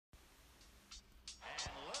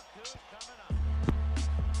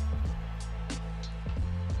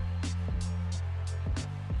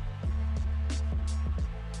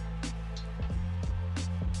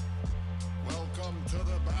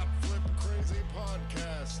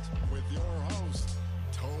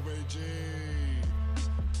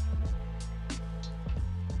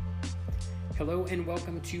Hello and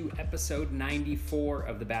welcome to episode 94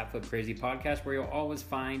 of the Batflip Crazy podcast, where you'll always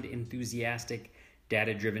find enthusiastic,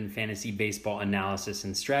 data-driven fantasy baseball analysis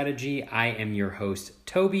and strategy. I am your host,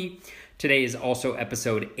 Toby. Today is also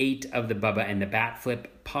episode 8 of the Bubba and the Batflip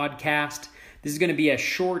podcast. This is going to be a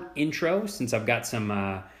short intro since I've got some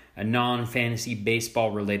a non-fantasy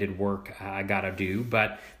baseball related work I got to do.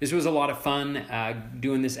 But this was a lot of fun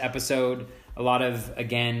doing this episode. A lot of,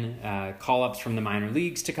 again, call-ups from the minor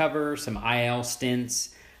leagues to cover, some IL stints,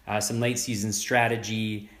 some late season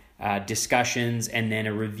strategy discussions, and then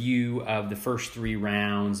a review of the first 3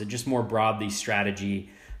 rounds, and just more broadly strategy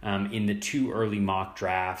in the 2 early mock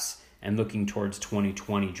drafts and looking towards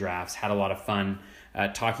 2020 drafts. Had a lot of fun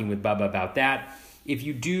talking with Bubba about that. If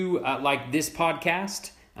you do like this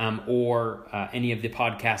podcast, or any of the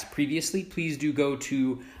podcasts previously, please do go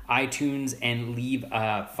to iTunes and leave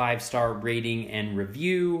a 5-star rating and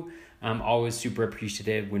review. I'm always super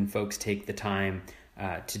appreciative when folks take the time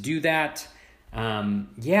to do that.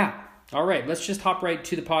 All right, let's just hop right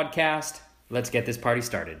to the podcast. Let's get this party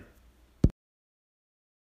started.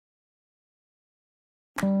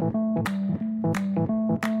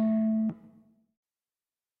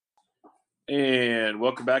 And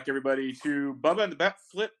welcome back, everybody, to Bubba and the Bat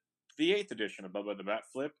Flip, the 8th edition of Bubba and the Bat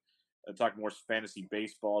Flip. Talking more fantasy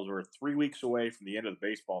baseballs. We're 3 weeks away from the end of the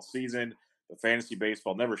baseball season. The fantasy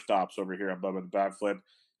baseball never stops over here on Bubba and the Bat Flip.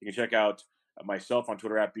 You can check out myself on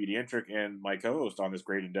Twitter at BDentric and my co-host on this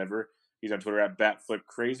great endeavor. He's on Twitter at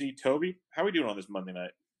BatFlipCrazy. Toby, how are we doing on this Monday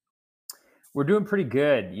night? We're doing pretty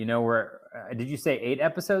good. You know, we're did you say 8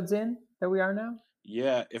 episodes in that we are now?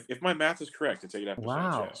 Yeah, if my math is correct, it's 8 episodes.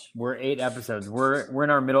 Wow, yes. We're 8 episodes. We're in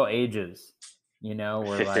our middle ages. You know,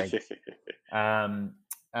 we're like,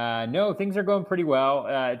 no, things are going pretty well.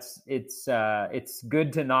 It's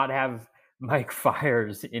good to not have Mike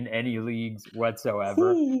Fiers in any leagues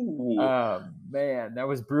whatsoever. Man, that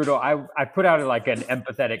was brutal. I put out like an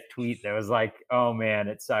empathetic tweet that was like, oh man,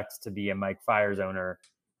 it sucks to be a Mike Fiers owner.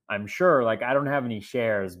 I'm sure, like, I don't have any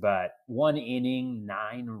shares, but 1 inning,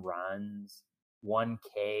 9 runs, 1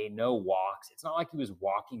 K, no walks. It's not like he was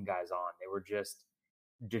walking guys on. They were just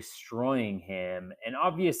destroying him. And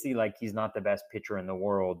obviously, like, he's not the best pitcher in the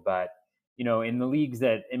world, but you know, in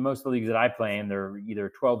most of the leagues that I play in, they're either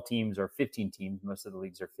 12 teams or 15 teams. Most of the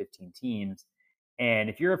leagues are 15 teams. And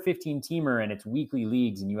if you're a 15 teamer and it's weekly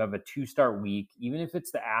leagues and you have a 2-start week, even if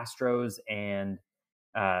it's the Astros and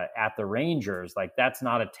at the Rangers, like, that's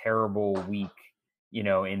not a terrible week, you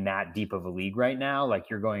know, in that deep of a league right now. Like,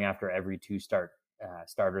 you're going after every 2-start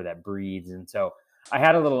starter that breathes. And so I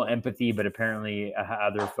had a little empathy, but apparently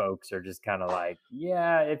other folks are just kind of like,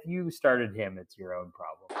 yeah, if you started him, it's your own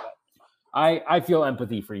problem. But I feel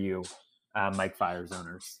empathy for you, Mike Fiers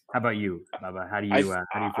owners. How about you, Bubba? How do you feel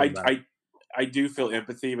about it? I do feel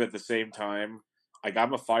empathy, but at the same time, like,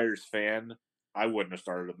 I'm a Fiers fan. I wouldn't have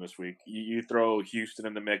started him this week. You throw Houston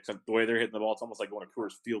in the mix. The way they're hitting the ball, it's almost like going to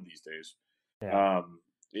Coors Field these days. Yeah.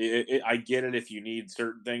 I get it if you need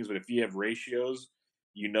certain things, but if you have ratios,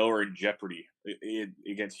 you know, are in jeopardy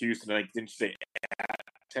against Houston. Like, didn't you say at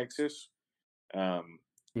Texas?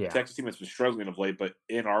 The Texas team has been struggling of late, but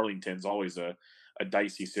in Arlington's always a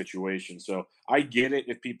dicey situation. So I get it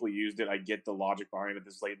if people used it. I get the logic behind it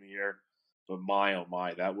this late in the year. But my, oh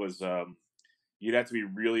my, that was you'd have to be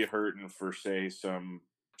really hurting for, say, some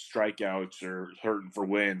strikeouts or hurting for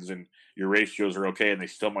wins, and your ratios are okay, and they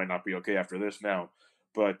still might not be okay after this now.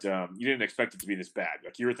 But you didn't expect it to be this bad.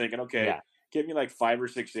 Like, you were thinking, okay, give me like 5 or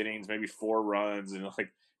 6 innings, maybe 4 runs, and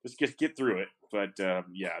like just get through it. But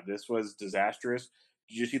this was disastrous.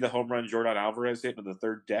 Did you see the home run Jordan Alvarez hit in the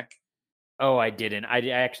 3rd deck? Oh, I didn't. I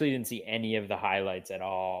actually didn't see any of the highlights at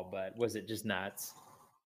all. But was it just nuts?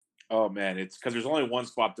 Oh man, it's because there's only one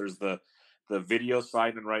spot. There's the video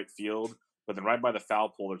side in right field, but then right by the foul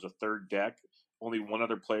pole, there's a 3rd deck. Only one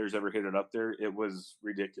other player's ever hit it up there. It was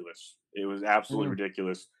ridiculous. It was absolutely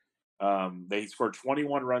ridiculous. They scored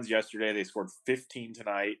 21 runs yesterday. They scored 15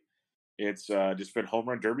 tonight. It's just been home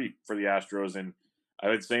run derby for the Astros, and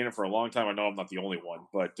I've been saying it for a long time. I know I'm not the only one,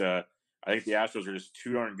 but I think the Astros are just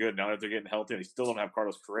too darn good now that they're getting healthy. They still don't have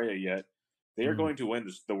Carlos Correa yet. They are going to win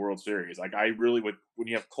the World Series. Like, I really would. When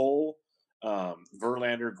you have Cole,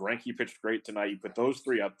 Verlander, Greinke pitched great tonight. You put those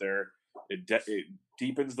 3 up there. It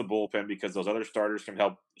deepens the bullpen because those other starters can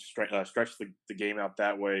help stretch the game out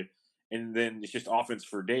that way. And then it's just offense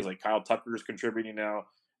for days. Like, Kyle Tucker is contributing now.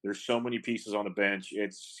 There's so many pieces on the bench.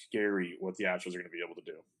 It's scary what the Astros are going to be able to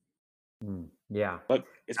do. Yeah. But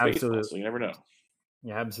it's baseball, so you never know.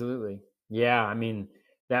 Yeah, absolutely. Yeah, I mean,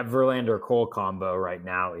 that Verlander-Cole combo right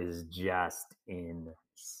now is just insane.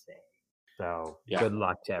 So good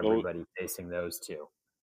luck to everybody facing those 2.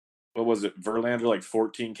 what was it? Verlander like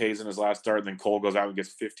 14 Ks in his last start, and then Cole goes out and gets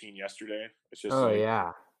 15 yesterday. It's just Oh like,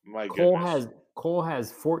 yeah. my Cole goodness.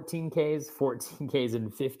 has 14 Ks, 14 Ks,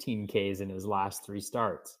 and 15 Ks in his last 3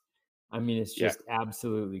 starts. I mean, it's Yeah, just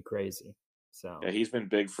absolutely crazy. So yeah, he's been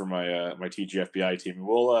big for my my TGFBI team.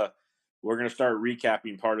 We're gonna start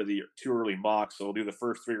recapping part of the too early mock. So we'll do the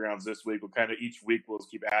first 3 rounds this week. We'll kind of each week we'll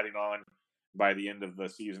keep adding on. By the end of the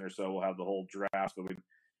season or so, we'll have the whole draft. But it'd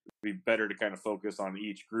be better to kind of focus on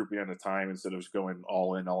each grouping at a time instead of just going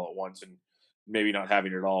all in all at once and maybe not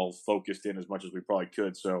having it all focused in as much as we probably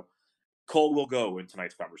could. So Cole will go in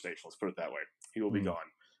tonight's conversation. Let's put it that way. He will be gone.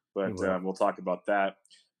 he But will. we'll talk about that.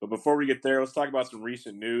 But before we get there, let's talk about some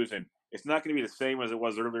recent news. And it's not going to be the same as it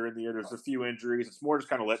was earlier in the year. There's a few injuries. It's more just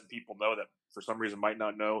kind of letting people know that for some reason might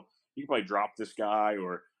not know. You can probably drop this guy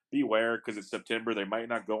or beware because it's September. They might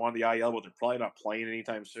not go on the IL, but they're probably not playing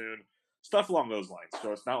anytime soon. Stuff along those lines.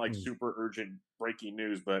 So it's not like super urgent breaking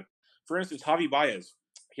news. But for instance, Javi Baez,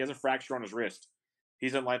 he has a fracture on his wrist.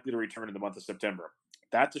 He's unlikely to return in the month of September.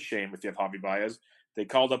 That's a shame if you have Javi Baez. They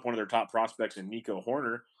called up one of their top prospects in Nico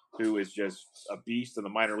Hoerner, who is just a beast in the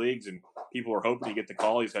minor leagues, and people were hoping to get the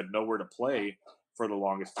call. He's had nowhere to play for the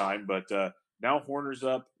longest time, but now Hoerner's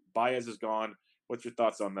up, Baez is gone. What's your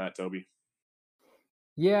thoughts on that, Toby?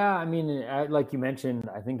 Yeah, I mean, like you mentioned,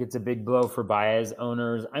 I think it's a big blow for Baez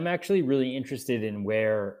owners. I'm actually really interested in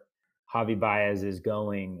where Javi Baez is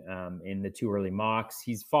going in the too early mocks.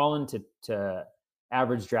 He's fallen to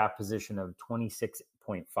average draft position of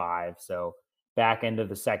 26.5, so back end of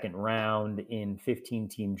the second round in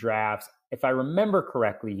 15-team drafts. If I remember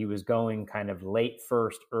correctly, he was going kind of late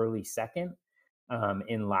first, early second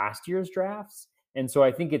in last year's drafts. And so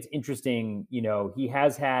I think it's interesting, he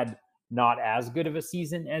has had not as good of a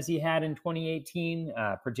season as he had in 2018,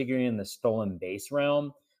 particularly in the stolen base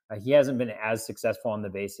realm. He hasn't been as successful on the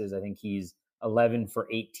bases. I think he's 11 for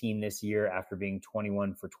 18 this year after being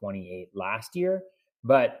 21 for 28 last year.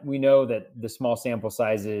 But we know that the small sample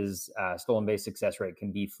sizes, stolen base success rate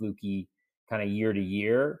can be fluky kind of year to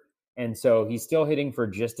year. And so he's still hitting for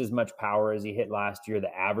just as much power as he hit last year.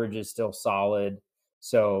 The average is still solid.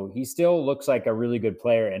 So he still looks like a really good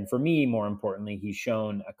player. And for me, more importantly, he's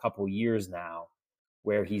shown a couple years now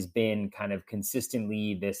where he's been kind of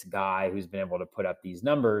consistently this guy who's been able to put up these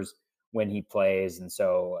numbers when he plays. And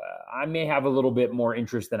so I may have a little bit more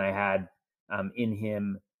interest than I had in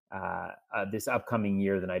him this upcoming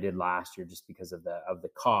year than I did last year, just because of the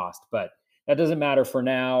cost. But that doesn't matter for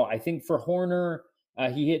now. I think for Hoerner,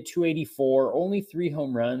 he hit 284, only 3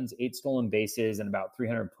 home runs, 8 stolen bases, and about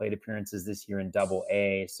 300 plate appearances this year in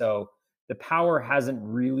Double-A. So the power hasn't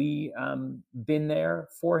really been there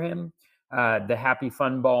for him. The happy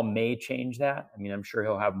fun ball may change that. I mean, I'm sure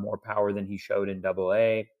he'll have more power than he showed in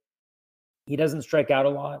Double-A. He doesn't strike out a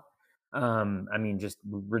lot. I mean, just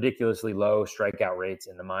ridiculously low strikeout rates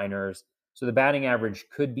in the minors. So the batting average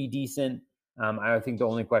could be decent. I think the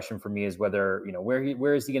only question for me is whether,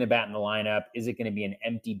 where is he going to bat in the lineup? Is it going to be an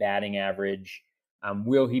empty batting average?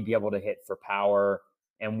 Will he be able to hit for power?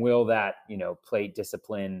 And will that, plate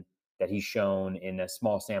discipline that he's shown in a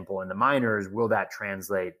small sample in the minors, will that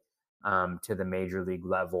translate to the major league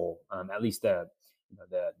level? At least the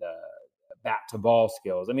bat to ball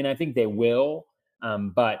skills. I mean, I think they will.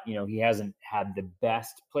 But he hasn't had the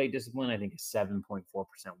best plate discipline. I think a 7.4%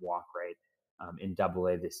 walk rate in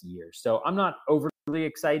Double-A this year. So I'm not overly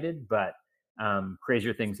excited, but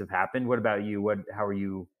crazier things have happened. What about you? How are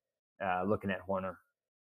you looking at Hoerner?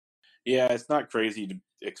 Yeah, it's not crazy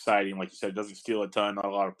exciting. Like you said, it doesn't steal a ton, not a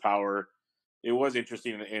lot of power. It was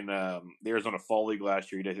interesting in the Arizona Fall League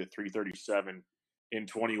last year. He did hit 337 in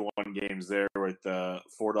 21 games there with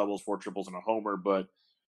 4 doubles, 4 triples, and a homer. But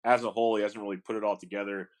as a whole, he hasn't really put it all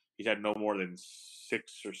together. He's had no more than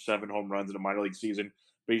 6 or 7 home runs in a minor league season.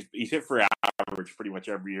 But he's hit for average pretty much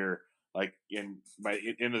every year. Like by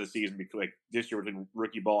end of the season, because like this year within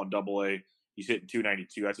rookie ball and Double-A, he's hitting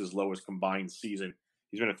 292. That's his lowest combined season.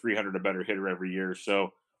 He's been a 300 or better hitter every year.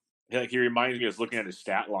 So like he reminds me of looking at his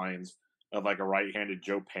stat lines of like a right-handed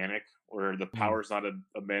Joe Panic, where the power's not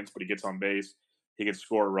immense, but he gets on base. He can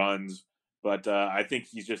score runs. But I think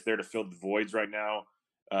he's just there to fill the voids right now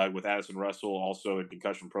with Addison Russell also in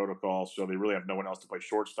concussion protocol. So they really have no one else to play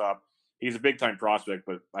shortstop. He's a big-time prospect,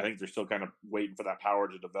 but I think they're still kind of waiting for that power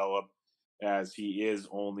to develop, as he is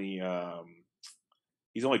only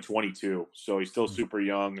he's only 22, so he's still super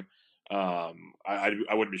young. I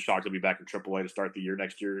wouldn't be shocked to be back in AAA to start the year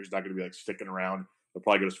next year. He's not going to be like sticking around. He'll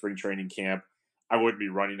probably go to spring training camp. I wouldn't be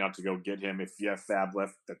running out to go get him if you have Fab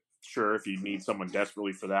left. Sure, if you need someone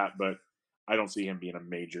desperately for that, but I don't see him being a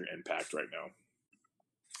major impact right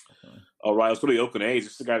now. All right, let's go to the Oakland A's.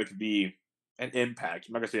 This is a guy that could be an impact.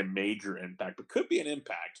 I'm not gonna say a major impact, but could be an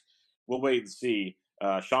impact. We'll wait and see.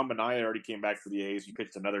 Sean Manaea already came back for the A's. He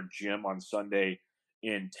pitched another gem on Sunday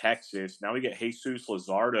in Texas. Now we get Jesus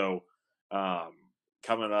Luzardo um,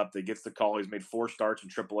 coming up that gets the call. He's made 4 starts in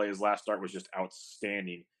AAA. His last start was just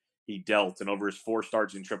outstanding. He dealt, and over his 4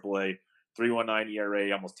 starts in AAA, 3.19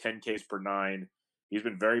 ERA, almost 10 Ks per 9. He's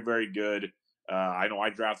been very, very good. I know I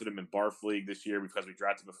drafted him in Barf League this year because we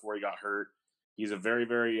drafted before he got hurt. He's a very,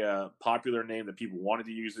 very popular name that people wanted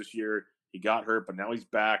to use this year. He got hurt, but now he's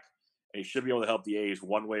back, and he should be able to help the A's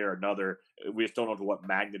one way or another. We just don't know to what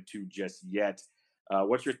magnitude just yet.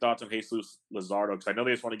 What's your thoughts on Jesus Luzardo? Because I know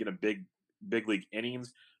they just want to get him big league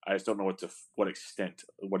innings. I just don't know what extent.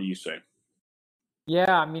 What do you say?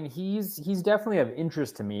 Yeah, I mean he's definitely of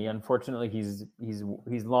interest to me. Unfortunately,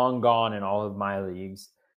 he's long gone in all of my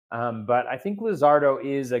leagues. But I think Luzardo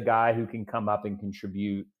is a guy who can come up and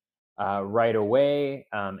contribute right away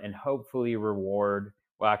and hopefully reward.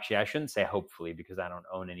 Well, actually, I shouldn't say hopefully because I don't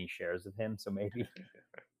own any shares of him. So maybe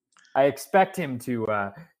I expect him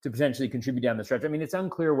to potentially contribute down the stretch. I mean, it's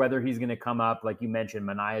unclear whether he's going to come up. Like you mentioned,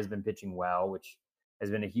 Manaea has been pitching well, which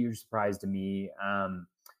has been a huge surprise to me.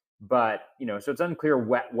 But, so it's unclear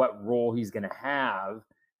what role he's going to have.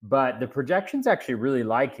 But the projections actually really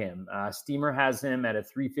like him. Steamer has him at a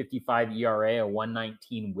 3.55 ERA, a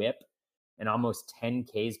 1.19 whip, and almost 10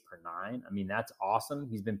 Ks per 9. I mean, that's awesome.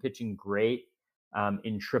 He's been pitching great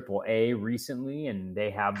in AAA recently, and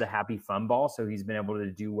they have the Happy Fun Ball, so he's been able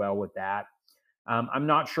to do well with that. I'm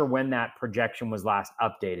not sure when that projection was last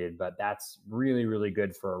updated, but that's really, really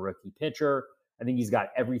good for a rookie pitcher. I think he's got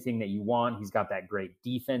everything that you want. He's got that great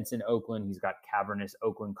defense in Oakland. He's got cavernous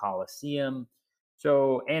Oakland Coliseum.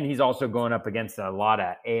 So, and he's also going up against a lot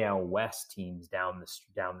of AL West teams down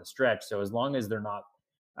the stretch. So as long as they're not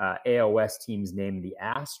AL West teams named the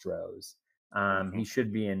Astros, he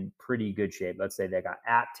should be in pretty good shape. Let's say they got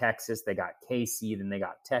at Texas, they got KC, then they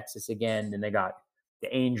got Texas again, then they got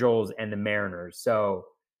the Angels and the Mariners. So,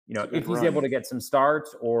 if he's able to get some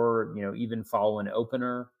starts or, even follow an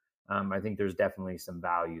opener, I think there's definitely some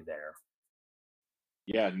value there.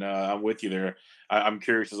 Yeah, no, I'm with you there. I'm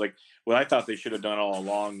curious. Is like what I thought they should have done all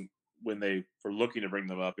along when they were looking to bring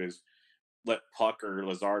them up is let Puck or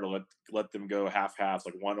Luzardo let them go half,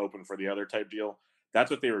 like one open for the other type deal. That's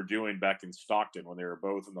what they were doing back in Stockton when they were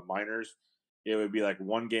both in the minors. It would be like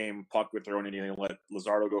one game, Puck would throw an inning and let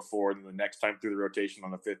Luzardo go forward, and the next time through the rotation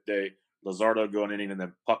on the 5th day, Luzardo would go an inning and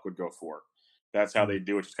then Puck would go forward. That's how they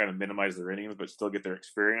do it, just kind of minimize their innings, but still get their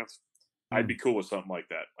experience. I'd be cool with something like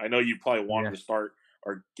that. I know you probably wanted to start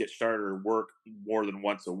or get started or work more than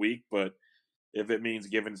once a week, but if it means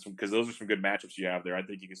giving some, because those are some good matchups you have there, I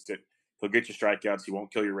think you can stick. He'll get you strikeouts. He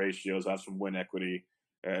won't kill your ratios. Have some win equity.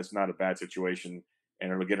 It's not a bad situation,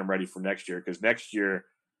 and it'll get him ready for next year. Because next year,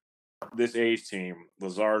 this A's team,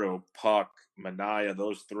 Luzardo, Puck, Manaea,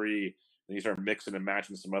 those 3, and you start mixing and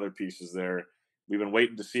matching some other pieces there. We've been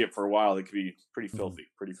waiting to see it for a while. It could be pretty filthy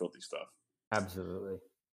stuff. Absolutely.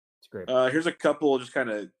 It's great. Here's a couple just kind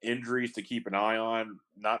of injuries to keep an eye on.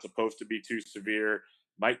 Not supposed to be too severe.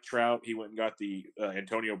 Mike Trout, he went and got the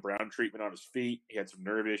Antonio Brown treatment on his feet. He had some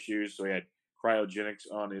nerve issues, so he had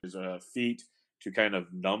cryogenics on his feet to kind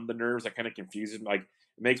of numb the nerves. That kind of confuses him. Like,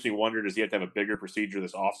 it makes me wonder, does he have to have a bigger procedure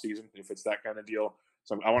this offseason if it's that kind of deal?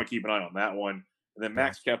 So I want to keep an eye on that one. And then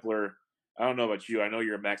Max Kepler, I don't know about you. I know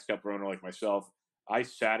you're a Max Kepler owner like myself. I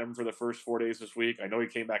sat him for the first 4 days this week. I know he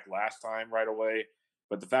came back last time right away.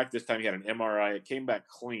 But the fact this time he had an MRI, it came back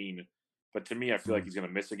clean. But to me, I feel like he's going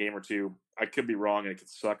to miss a game or two. I could be wrong, and it could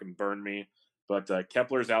suck and burn me. But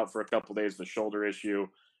Kepler's out for a couple days with a shoulder issue,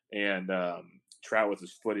 and Trout with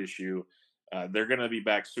his foot issue. They're going to be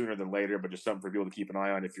back sooner than later, but just something for people to keep an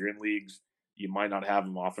eye on. If you're in leagues, you might not have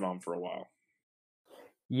them off and on for a while.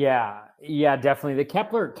 Yeah, definitely.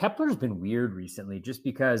 The Kepler's been weird recently just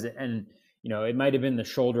because, and it might have been the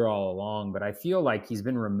shoulder all along, but I feel like he's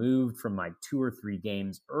been removed from like 2 or 3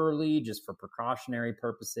 games early just for precautionary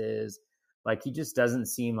purposes. Like he just doesn't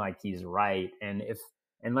seem like he's right. And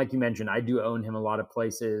like you mentioned, I do own him a lot of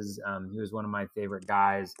places. He was one of my favorite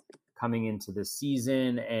guys coming into the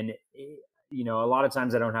season. And, a lot of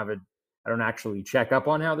times I don't actually check up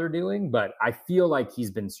on how they're doing, but I feel like he's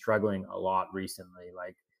been struggling a lot recently.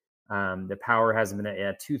 Like the power has been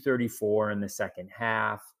at 234 in the second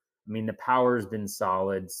half. I mean, the power's been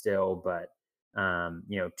solid still, but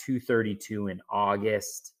 232 in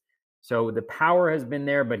August. So the power has been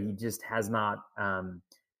there, but he just has not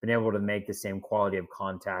been able to make the same quality of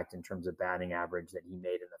contact in terms of batting average that he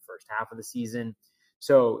made in the first half of the season.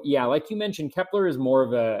 So yeah, like you mentioned, Kepler is more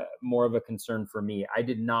of a concern for me. I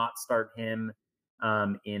did not start him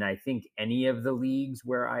in I think any of the leagues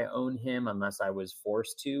where I own him, unless I was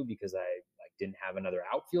forced to because I like didn't have another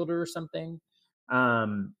outfielder or something.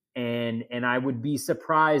 And I would be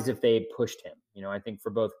surprised if they pushed him. I think for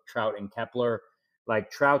both Trout and Kepler, like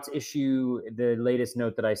Trout's issue, the latest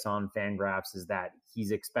note that I saw on Fangraphs is that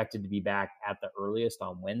he's expected to be back at the earliest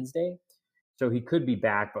on Wednesday. So he could be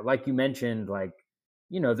back. But like you mentioned, like,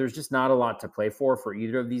 there's just not a lot to play for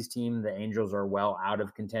either of these teams. The Angels are well out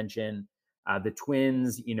of contention. The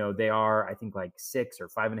Twins, they are, I think, like 6 or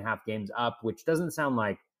 5.5 games up, which doesn't sound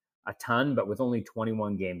like a ton, but with only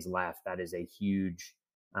 21 games left, that is a huge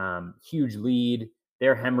lead.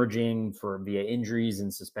 They're hemorrhaging via injuries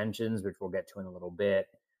and suspensions, which we'll get to in a little bit.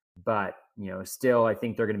 But, still, I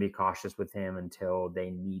think they're going to be cautious with him until they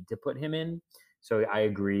need to put him in. So I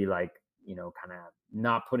agree, like, kind of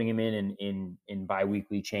not putting him in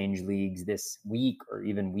biweekly change leagues this week or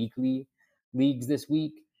even weekly leagues this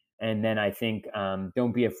week. And then I think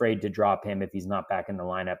don't be afraid to drop him if he's not back in the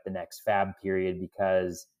lineup the next fab period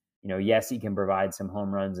because, yes, he can provide some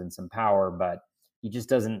home runs and some power, but he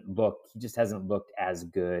just hasn't looked as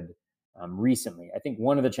good recently. I think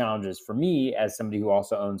one of the challenges for me as somebody who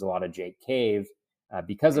also owns a lot of Jake Cave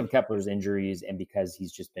because of Kepler's injuries and because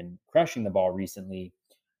he's just been crushing the ball recently,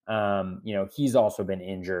 he's also been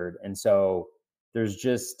injured. And so there's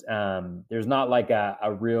just there's not like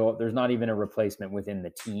there's not even a replacement within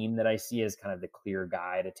the team that I see as kind of the clear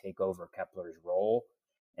guy to take over Kepler's role.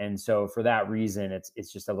 And so for that reason,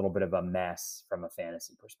 it's just a little bit of a mess from a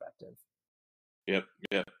fantasy perspective. Yep,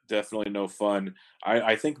 definitely no fun.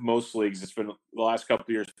 I think most leagues, it's been the last couple of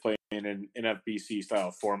years playing in NFBC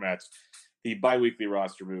style formats. The biweekly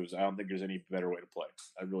roster moves, I don't think there's any better way to play.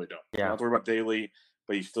 I really don't. Yeah. You don't have to worry about daily,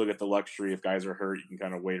 but you still get the luxury. If guys are hurt, you can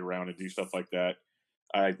kind of wait around and do stuff like that.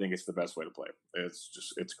 I think it's the best way to play.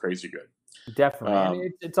 It's crazy good.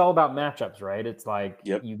 Definitely. It's all about matchups, right? It's like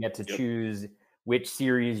you get to choose which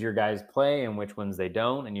series your guys play and which ones they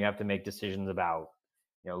don't, and you have to make decisions about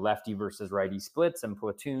lefty versus righty splits and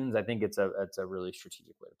platoons. I think it's a really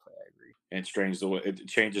strategic way to play. I agree. And it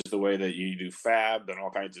changes the way that you do fab and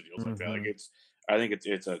all kinds of deals like that. Like I think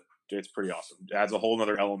it's pretty awesome. It adds a whole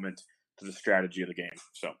nother element to the strategy of the game.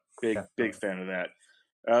 So big fan of that.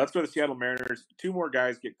 Let's go to the Seattle Mariners. 2 more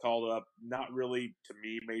guys get called up. Not really, to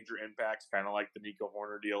me, major impacts, kind of like the Nico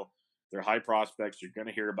Hoerner deal. They're high prospects. You're going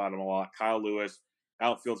to hear about them a lot. Kyle Lewis,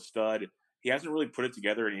 outfield stud. He hasn't really put it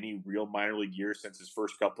together in any real minor league years since his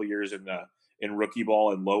first couple of years in rookie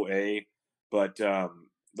ball and low A. But the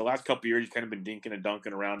last couple of years, he's kind of been dinking and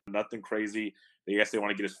dunking around. Nothing crazy. I guess they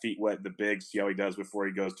want to get his feet wet in the big, see how he does before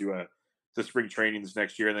he goes to spring training this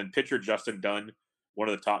next year. And then pitcher Justin Dunn, one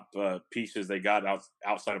of the top pieces they got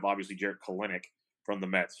outside of obviously Jarrett Kelenic from the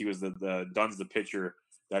Mets. He was Dunn's the pitcher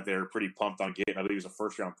that they're pretty pumped on getting. I believe he was a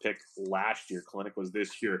first-round pick last year. Kelenic was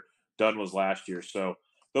this year. Dunn was last year. So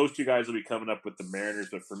those 2 guys will be coming up with the Mariners.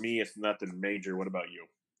 But for me, it's nothing major. What about you?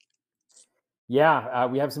 Yeah,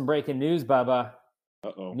 we have some breaking news, Bubba.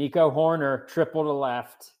 Uh-oh. Nico Hoerner, triple to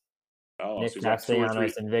left. Oh, Nick so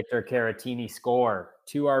Castellanos and Victor Caratini score.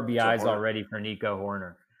 2 RBIs already for Nico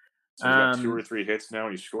Hoerner. So he's got 2 or 3 hits now,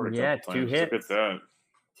 and he scored a couple times. 2 hits. Look at that.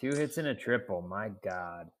 2 hits and a triple. My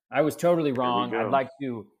God, I was totally wrong. I'd like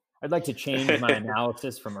to change my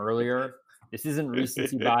analysis from earlier. This isn't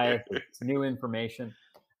recency bias; it's new information.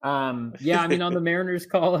 On the Mariners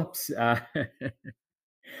call-ups,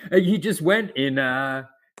 he just went in.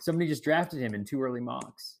 Somebody just drafted him in 2 early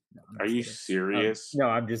mocks. No, Are you serious? No,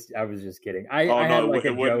 I was just kidding.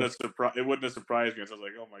 It wouldn't have surprised me. I was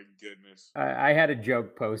like, oh my goodness. I had a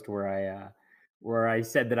joke post where I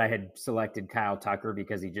said that I had selected Kyle Tucker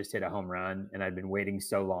because he just hit a home run, and I'd been waiting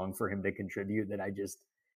so long for him to contribute that I just,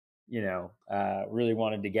 really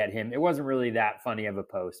wanted to get him. It wasn't really that funny of a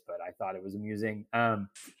post, but I thought it was amusing.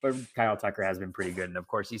 But Kyle Tucker has been pretty good, and of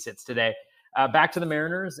course he sits today. Back to the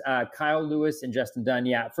Mariners, Kyle Lewis and Justin Dunn.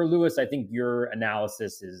 Yeah, for Lewis, I think your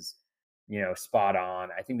analysis is, spot on.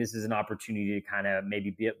 I think this is an opportunity to kind of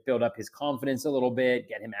maybe build up his confidence a little bit,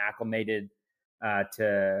 get him acclimated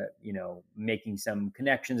to, making some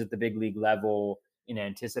connections at the big league level in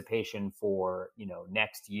anticipation for,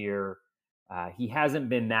 next year. He hasn't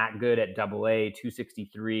been that good at AA,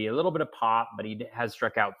 263, a little bit of pop, but he has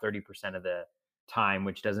struck out 30% of the time,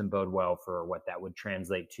 which doesn't bode well for what that would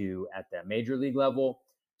translate to at the major league level.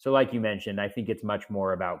 So like you mentioned, I think it's much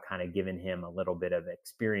more about kind of giving him a little bit of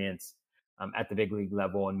experience at the big league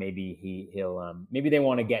level. And maybe maybe they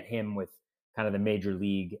want to get him with kind of the major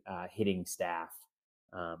league hitting staff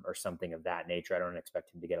or something of that nature. I don't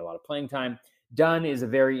expect him to get a lot of playing time. Dunn is a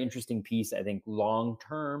very interesting piece, I think,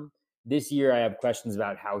 long-term, This year, I have questions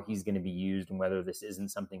about how he's going to be used and whether this isn't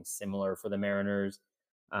something similar for the Mariners.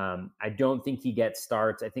 I don't think he gets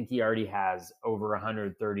starts. I think he already has over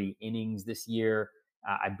 130 innings this year.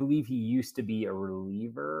 I believe he used to be a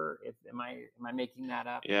reliever. Am I making that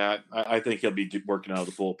up? Yeah, I think he'll be working out of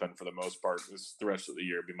the bullpen for the most part the rest of the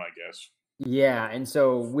year, be my guess. Yeah, and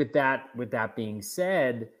so with that being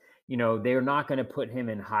said, they're not going to put him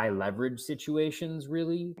in high leverage situations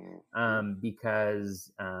really,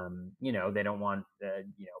 because they don't want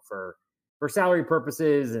for salary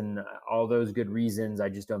purposes and all those good reasons. I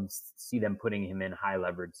just don't see them putting him in high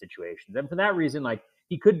leverage situations, and for that reason, like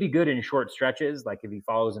he could be good in short stretches, like if he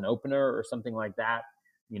follows an opener or something like that.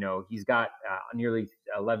 He's got nearly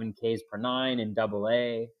 11 Ks per nine in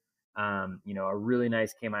Double-A. A really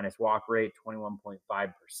nice K minus walk rate,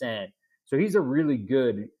 21.5%. So he's a really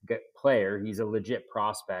good player. He's a legit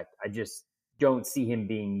prospect. I just don't see him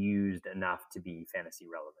being used enough to be fantasy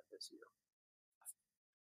relevant this year.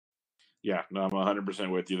 Yeah, no, I'm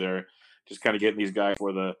 100% with you there. Just kind of getting these guys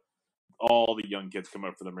for all the young kids come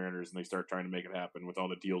up for the Mariners and they start trying to make it happen with all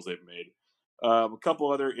the deals they've made. A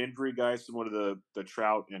couple other injury guys, similar to the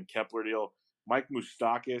Trout and Kepler deal. Mike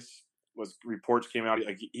Moustakas reports came out.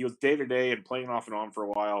 He was day to day and playing off and on for a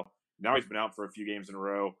while. Now he's been out for a few games in a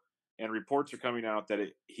row, and reports are coming out that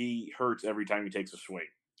he hurts every time he takes a swing.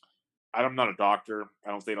 I'm not a doctor.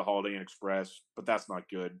 I don't stay at a Holiday Inn Express, but that's not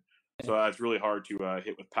good. So it's really hard to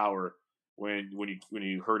hit with power when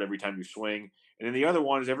you hurt every time you swing. And then the other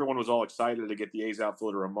one is everyone was all excited to get the A's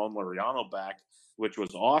outfielder Ramon Laureano back, which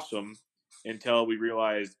was awesome until we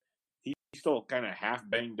realized he's still kind of half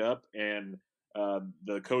banged up, and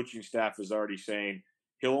the coaching staff is already saying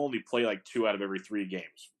he'll only play like 2 out of every 3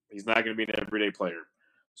 games. He's not going to be an everyday player.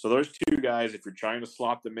 So those 2 guys, if you're trying to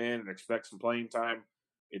slot them in and expect some playing time,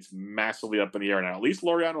 it's massively up in the air now. At least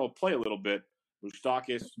Laureano will play a little bit.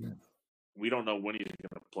 Moustakas, we don't know when he's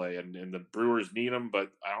going to play, and the Brewers need him, but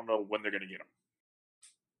I don't know when they're going to get him.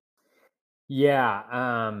 Yeah,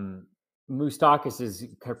 Moustakas is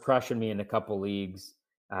crushing me in a couple leagues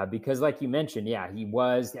because, like you mentioned, I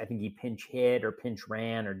think he pinch hit or pinch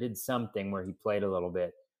ran or did something where he played a little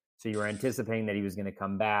bit. So you were anticipating that he was going to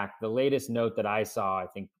come back. The latest note that I saw, I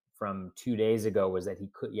think from 2 days ago, was that he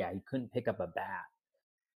couldn't pick up a bat.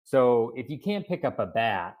 So if you can't pick up a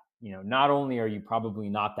bat, not only are you probably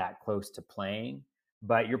not that close to playing,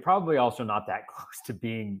 but you're probably also not that close to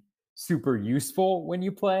being super useful when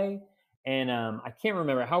you play. And I can't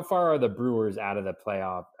remember, how far are the Brewers out of the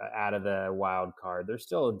playoff, out of the wild card? There's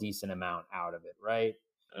still a decent amount out of it, right?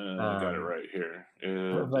 I got it right here.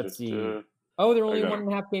 Let's see. Oh, they're only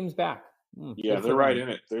 1.5 games back. Yeah, they're right in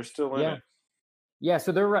it. They're still in it. Yeah,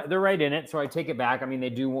 so they're right in it. So I take it back. I mean, they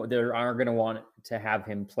are going to want to have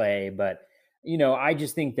him play, but I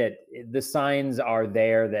just think that the signs are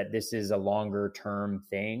there that this is a longer term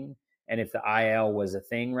thing. And if the IL was a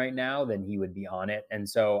thing right now, then he would be on it. And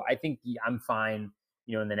so I think I'm fine,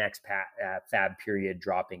 in the next fab period,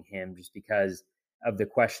 dropping him just because of the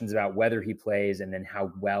questions about whether he plays and then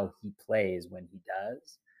how well he plays when he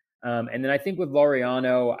does. And then I think with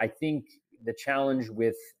Laureano, I think the challenge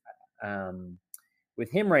with him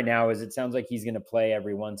right now is it sounds like he's going to play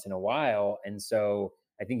every once in a while. And so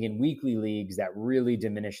I think in weekly leagues, that really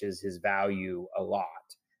diminishes his value a lot.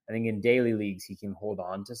 I think in daily leagues, he can hold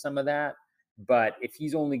on to some of that. But if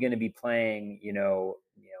he's only going to be playing,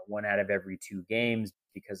 1 out of every 2 games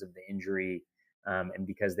because of the injury and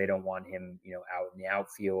because they don't want him, out in the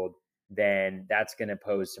outfield, then that's going to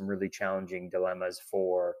pose some really challenging dilemmas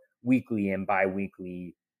for weekly and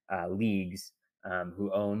biweekly leagues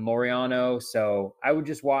who own Laureano. So I would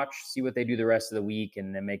just see what they do the rest of the week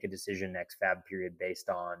and then make a decision next fab period based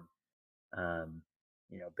on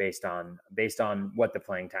what the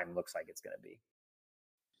playing time looks like it's going to be.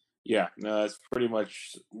 Yeah, no, that's pretty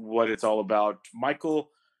much what it's all about.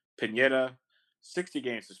 Michael Pineda,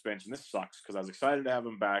 60-game suspension. This sucks because I was excited to have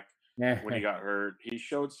him back when he got hurt. He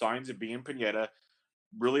showed signs of being Pineda,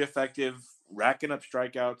 really effective, racking up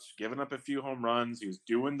strikeouts, giving up a few home runs. He was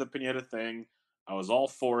doing the Pineda thing. I was all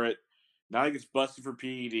for it. Now he gets busted for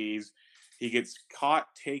PEDs. He gets caught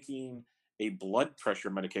taking a blood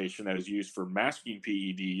pressure medication that is used for masking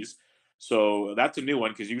PEDs. So that's a new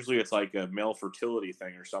one because usually it's like a male fertility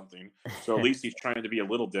thing or something. So at least he's trying to be a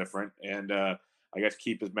little different and I guess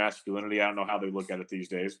keep his masculinity. I don't know how they look at it these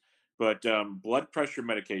days. But blood pressure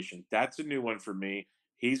medication, that's a new one for me.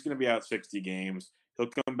 He's going to be out 60 games. He'll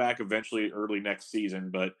come back eventually early next season.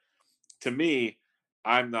 But to me,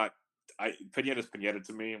 Pineda's Pineda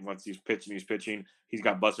to me. Once he's pitching. He's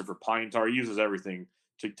got busted for pine tar. He uses everything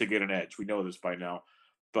to get an edge. We know this by now.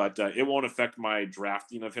 But it won't affect my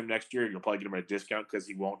drafting of him next year. You'll probably get him at a discount because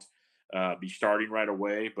he won't be starting right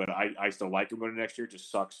away. But I still like him going to next year. It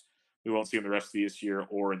just sucks we won't see him the rest of this year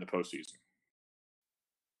or in the postseason.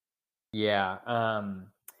 Yeah.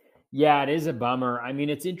 Yeah, it is a bummer. I mean,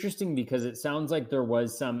 it's interesting because it sounds like there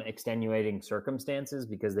was some extenuating circumstances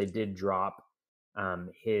because they did drop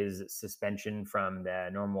his suspension from the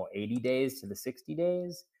normal 80 days to the 60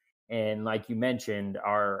 days. And like you mentioned,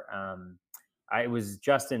 it was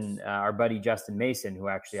Justin, our buddy Justin Mason, who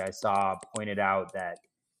actually I saw pointed out that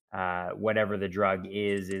whatever the drug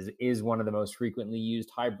is one of the most frequently used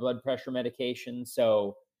high blood pressure medications.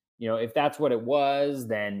 So, if that's what it was,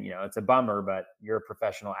 then, it's a bummer, but you're a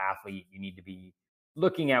professional athlete. You need to be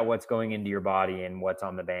looking at what's going into your body and what's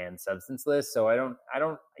on the banned substance list. So I don't,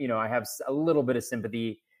 I have a little bit of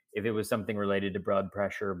sympathy if it was something related to blood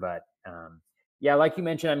pressure, but yeah, like you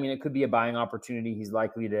mentioned, I mean, it could be a buying opportunity. He's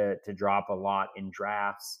likely to drop a lot in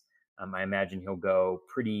drafts. I imagine he'll go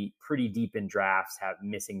pretty deep in drafts,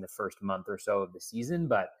 missing the first month or so of the season,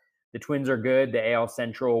 but the Twins are good. The AL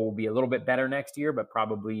Central will be a little bit better next year, but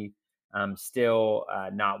probably still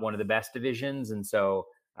not one of the best divisions. And so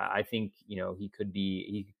I think he could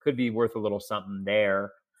be worth a little something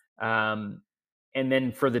there. And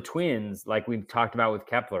then for the Twins, like we've talked about with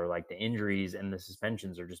Kepler, like the injuries and the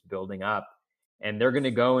suspensions are just building up, and they're going to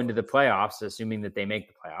go into the playoffs, assuming that they make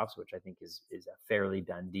the playoffs, which I think is a fairly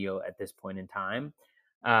done deal at this point in time.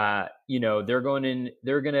 They're going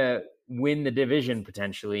to win the division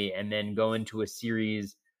potentially, and then go into a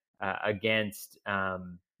series against,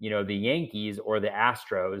 the Yankees or the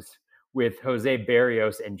Astros with Jose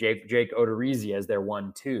Barrios and Jake Odorizzi as their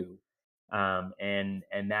 1-2. And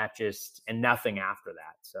nothing after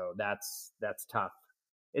that. So that's tough.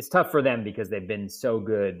 It's tough for them because they've been so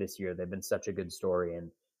good this year. They've been such a good story, and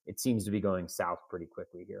it seems to be going south pretty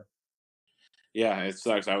quickly here. Yeah, it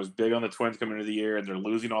sucks. I was big on the Twins coming into the year, and they're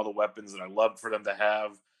losing all the weapons that I loved for them to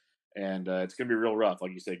have. And it's going to be real rough.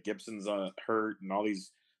 Like you said, Gibson's hurt, and all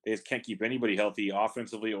these, they just can't keep anybody healthy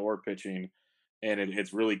offensively or pitching. And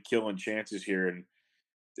it's really killing chances here. And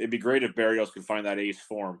it'd be great if Barrios could find that ace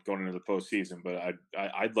form going into the postseason. But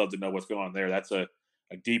I'd love to know what's going on there. That's a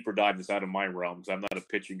deeper dive that's out of my realm because I'm not a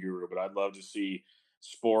pitching guru, but I'd love to see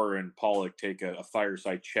Sporer and Pollock take a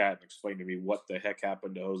fireside chat and explain to me what the heck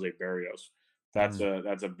happened to Jose Barrios. That's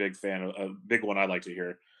a big a big one I'd like to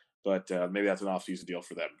hear. But maybe that's an off-season deal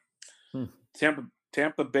for them.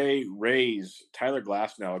 Tampa Bay Rays, Tyler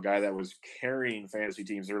Glasnow, a guy that was carrying fantasy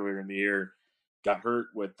teams earlier in the year, got hurt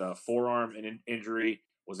with a forearm and injury,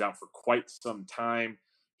 was out for quite some time.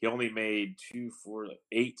 He only made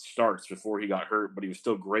 8 starts before he got hurt, but he was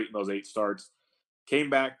still great in those 8 starts. Came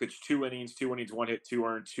back, pitched 2 innings, 1 hit, 2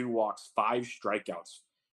 earned, 2 walks, 5 strikeouts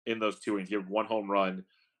in those 2 innings. He had 1 home run.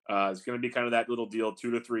 It's going to be kind of that little deal, 2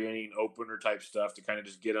 to 3 inning opener type stuff to kind of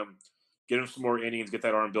just get him some more innings, get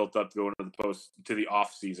that arm built up to go into the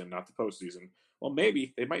off season, not the postseason. Well,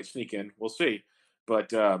 maybe they might sneak in. We'll see. But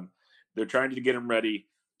they're trying to get him ready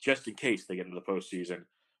just in case they get into the postseason.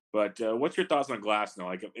 But what's your thoughts on Glasnow?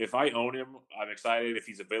 Like, if I own him, I'm excited. If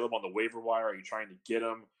he's available on the waiver wire, are you trying to get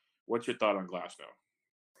him? What's your thought on Glasnow?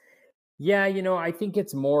 Yeah, I think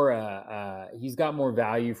it's more, he's got more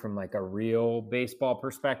value from like a real baseball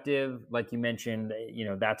perspective. Like you mentioned,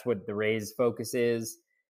 that's what the Rays' focus is.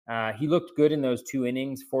 He looked good in those 2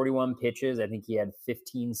 innings, 41 pitches. I think he had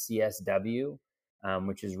 15 CSW,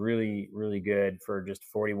 which is really, really good for just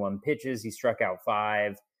 41 pitches. He struck out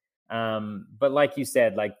 5. But like you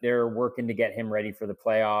said, like they're working to get him ready for the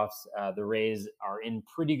playoffs. The Rays are in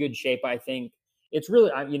pretty good shape, I think. It's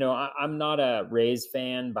really, I'm not a Rays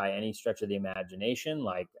fan by any stretch of the imagination.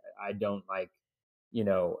 Like, I don't like,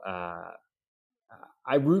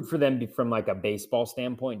 I root for them from like a baseball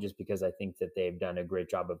standpoint, just because I think that they've done a great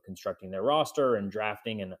job of constructing their roster and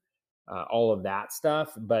drafting and all of that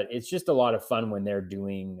stuff. But it's just a lot of fun when they're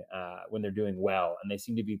doing well, and they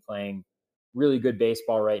seem to be playing really good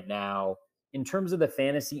baseball right now. In terms of the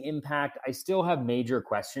fantasy impact, I still have major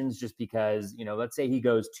questions just because, let's say he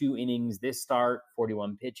goes 2 innings this start,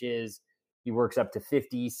 41 pitches. He works up to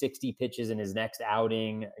 50, 60 pitches in his next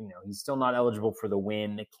outing. He's still not eligible for the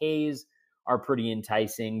win. The Ks are pretty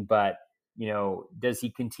enticing, but, does he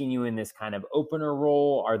continue in this kind of opener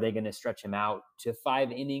role? Are they going to stretch him out to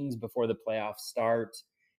 5 innings before the playoffs start?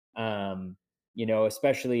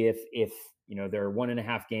 Especially if they're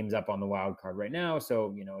 1.5 games up on the wild card right now.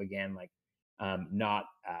 So, again, like, not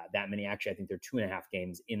that many. Actually, I think they're 2.5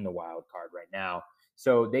 games in the wild card right now.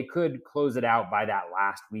 So they could close it out by that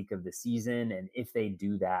last week of the season. And if they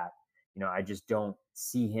do that, I just don't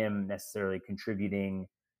see him necessarily contributing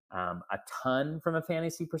a ton from a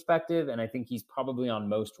fantasy perspective. And I think he's probably on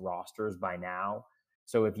most rosters by now.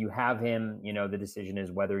 So if you have him, the decision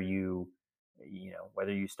is whether you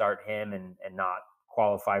start him and not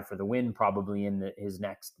qualify for the win, probably in his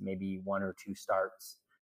next maybe 1 or 2 starts.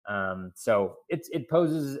 So it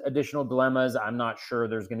poses additional dilemmas. I'm not sure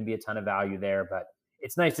there's going to be a ton of value there, but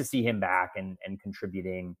it's nice to see him back and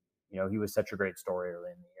contributing. He was such a great story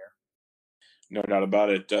early in the year. No doubt about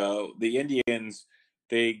it. The Indians,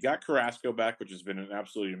 they got Carrasco back, which has been an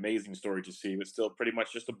absolutely amazing story to see, but still pretty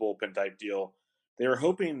much just a bullpen type deal. They were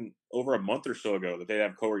hoping over a month or so ago that they'd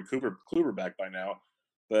have Corey Kluber back by now,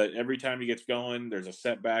 but every time he gets going, there's a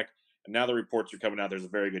setback. And now the reports are coming out. There's a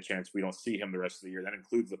very good chance we don't see him the rest of the year. That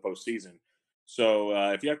includes the postseason. So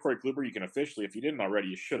if you have Corey Kluber, you can officially, if you didn't already,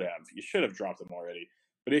 you should have dropped him already.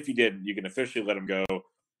 But if you didn't, you can officially let him go.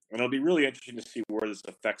 And it'll be really interesting to see where this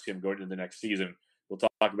affects him going into the next season. We'll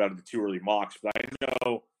talk about it in the too early mocks, but I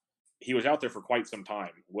know he was out there for quite some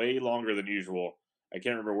time, way longer than usual. I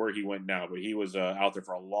can't remember where he went now, but he was out there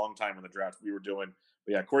for a long time in the draft we were doing.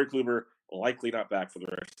 But yeah, Corey Kluber likely not back for the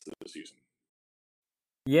rest of the season.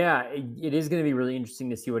 Yeah, it is going to be really interesting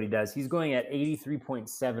to see what he does. He's going at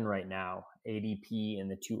 83.7 right now, ADP in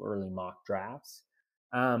the 2 early mock drafts.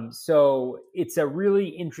 So it's a really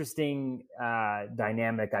interesting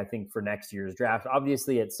dynamic, I think, for next year's draft.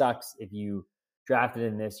 Obviously, it sucks if you drafted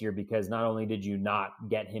him this year because not only did you not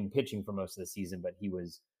get him pitching for most of the season, but he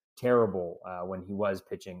was terrible when he was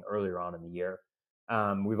pitching earlier on in the year.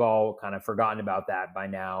 We've all kind of forgotten about that by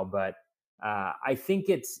now, but I think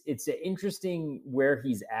it's interesting where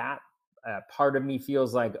he's at. Part of me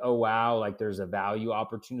feels like, oh, wow, like there's a value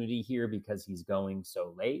opportunity here because he's going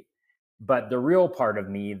so late. But the real part of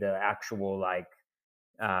me, the actual like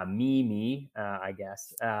I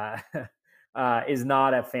guess, is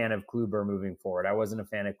not a fan of Kluber moving forward. I wasn't a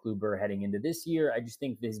fan of Kluber heading into this year. I just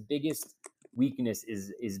think his biggest weakness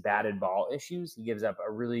is batted ball issues. He gives up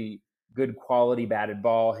a really good quality batted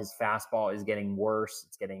ball. His fastball is getting worse.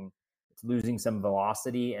 It's losing some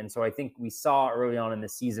velocity. And so I think we saw early on in the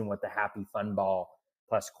season what the happy fun ball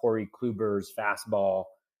plus Corey Kluber's fastball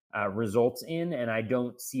results in, and I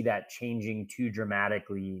don't see that changing too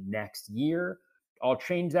dramatically next year. I'll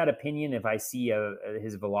change that opinion if I see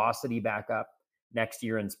his velocity back up next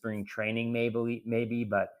year in spring training, maybe.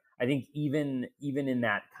 But I think even in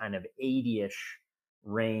that kind of 80-ish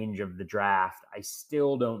range of the draft, I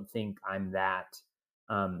still don't think I'm that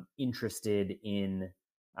interested in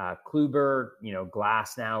Kluber.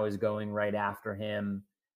 Glass now is going right after him.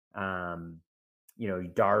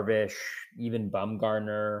 Darvish, even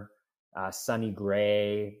Bumgarner, Sonny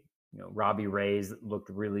Gray, Robbie Ray's looked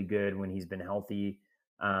really good when he's been healthy,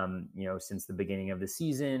 since the beginning of the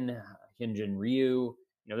season. Hyunjin Ryu,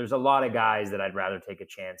 there's a lot of guys that I'd rather take a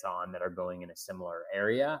chance on that are going in a similar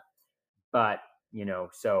area. But,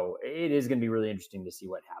 so it is going to be really interesting to see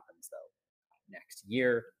what happens, though, next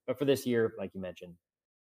year. But for this year, like you mentioned,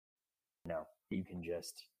 you can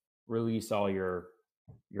just release all your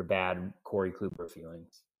bad Corey Kluber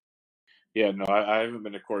feelings. Yeah, no, I haven't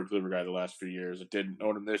been a Corey Kluber guy the last few years. I didn't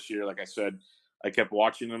own him this year. Like I said, I kept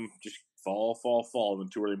watching him just fall in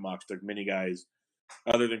too early mocks. Like many guys,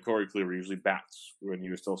 other than Corey Kluber, usually bats when he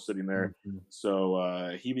was still sitting there. Mm-hmm.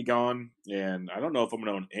 So he be gone, and I don't know if I'm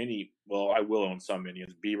going to own any. Well, I will own some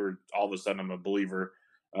Indians. Bieber, all of a sudden, I'm a believer.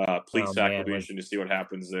 Please acquisition to see what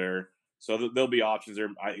happens there. So there'll be options there.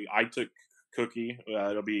 I took Cookie.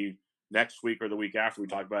 It'll be next week or the week after we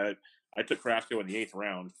talk about it. I took Carrasco in the 8th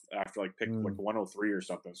round after pick 103 or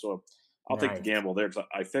something. So I'll take the gamble there because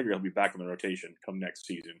I figure he'll be back in the rotation come next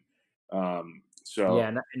season.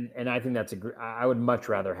 Yeah, and I think I would much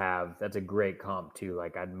rather have. That's a great comp too.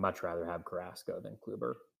 Like I'd much rather have Carrasco than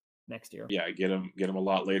Kluber next year. Yeah, get him a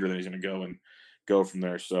lot later than he's going to go from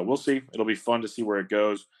there. So we'll see. It'll be fun to see where it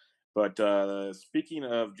goes. But speaking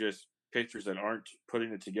of just pitchers that aren't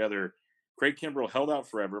putting it together, Craig Kimbrell held out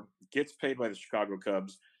forever, gets paid by the Chicago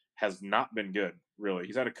Cubs, has not been good, really.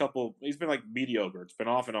 He's been mediocre. It's been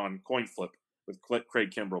off and on, coin flip with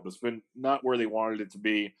Craig Kimbrell, but it's been not where they wanted it to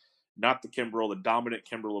be. Not the dominant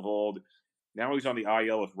Kimbrell of old. Now he's on the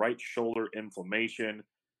IL with right shoulder inflammation.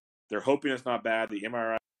 They're hoping it's not bad. The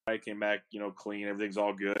MRI came back, clean. Everything's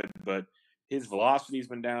all good, but his velocity's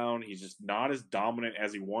been down. He's just not as dominant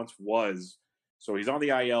as he once was. So he's on the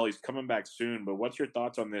IL. He's coming back soon. But what's your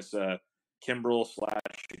thoughts on this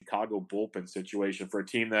Kimbrell/Chicago bullpen situation for a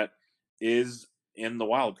team that is in the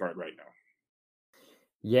wild card right now?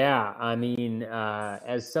 Yeah, I mean,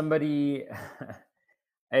 as somebody,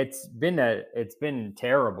 it's been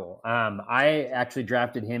terrible. I actually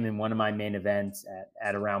drafted him in one of my main events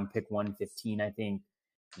at around pick 115, I think.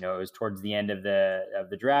 It was towards the end of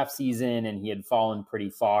the draft season, and he had fallen pretty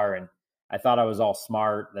far. And I thought I was all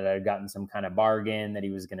smart, that I had gotten some kind of bargain, that he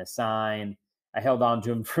was going to sign. I held on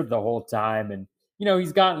to him for the whole time. And,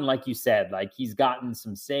 he's gotten, like you said, like he's gotten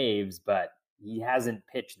some saves, but he hasn't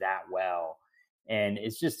pitched that well. And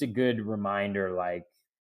it's just a good reminder, like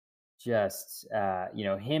just,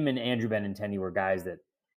 him and Andrew Benintendi were guys that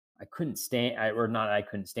I couldn't stand,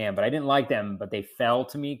 but I didn't like them, but they fell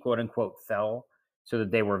to me, quote unquote, fell, so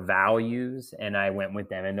that they were values, and I went with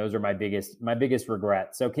them. And those are my biggest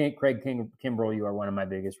regrets. So Craig Kimbrel, you are one of my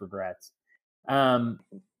biggest regrets. He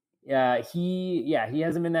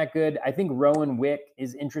hasn't been that good. I think Rowan Wick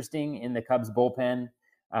is interesting in the Cubs bullpen.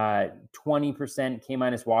 20%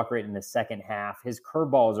 K- walk rate in the second half. His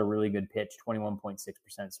curveball is a really good pitch,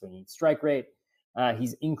 21.6% swinging strike rate.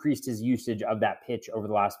 He's increased his usage of that pitch over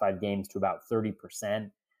the last 5 games to about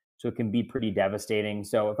 30%. So it can be pretty devastating.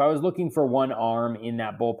 So if I was looking for one arm in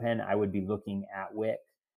that bullpen, I would be looking at Wick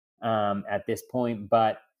at this point.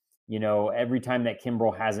 But, every time that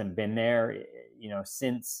Kimbrel hasn't been there,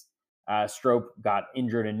 since Strop got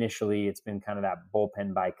injured initially, it's been kind of that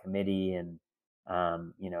bullpen by committee. And,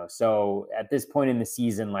 so at this point in the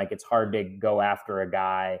season, like it's hard to go after a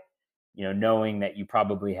guy, knowing that you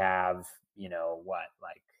probably have,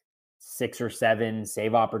 like 6 or 7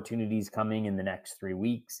 save opportunities coming in the next 3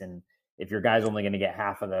 weeks. And if your guy's only going to get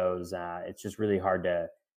half of those, it's just really hard to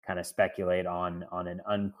kind of speculate on an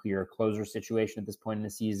unclear closer situation at this point in the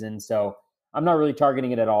season. So I'm not really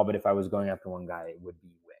targeting it at all, but if I was going after one guy, it would be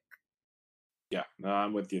Wick. Yeah, no,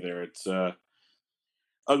 I'm with you there. It's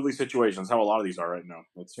ugly situations, how a lot of these are right now.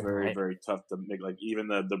 It's very, very tough to make. Like even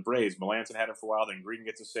the Braves, Melancon had it for a while, then Green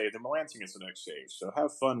gets a save, then Melancon gets the next save. So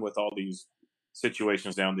have fun with all these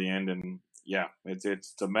situations down the end. And yeah,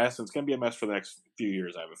 it's a mess. It's going to be a mess for the next few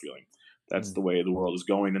years, I have a feeling. That's the way the world is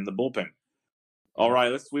going in the bullpen. All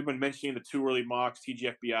right, we've been mentioning the 2 early mocks,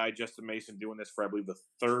 TGFBI, Justin Mason doing this for, I believe, the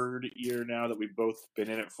 3rd year now that we've both been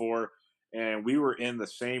in it for. And we were in the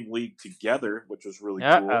same league together, which was really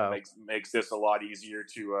cool. It makes this a lot easier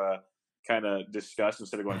to kind of discuss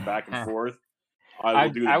instead of going back and forth. I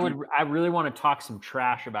really want to talk some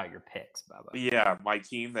trash about your picks, Bubba. Yeah, my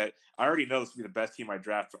team that I already know this will be the best team I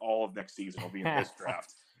draft for all of next season will be in this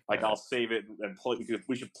draft. Like I'll save it and play.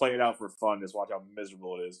 We should play it out for fun. Just watch how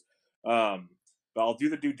miserable it is. But I'll do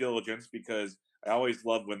the due diligence because I always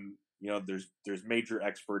love when there's major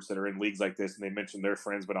experts that are in leagues like this and they mention their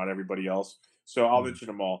friends but not everybody else. So I'll mention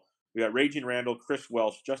them all. We got Raging Randall, Chris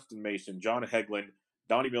Welsh, Justin Mason, John Hegland,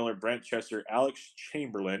 Donnie Miller, Brent Chester, Alex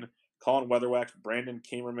Chamberlain, Colin Weatherwax, Brandon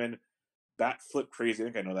Kamerman, Bat Flip Crazy. I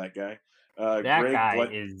think I know that guy.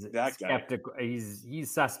 Is skeptical.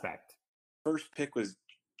 He's suspect. First pick was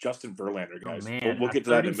Justin Verlander, guys. Oh, man. We'll get to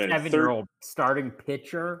that in a minute. 37-year-old starting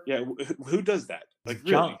pitcher. Yeah, who does that? Like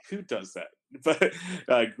really, who does that? But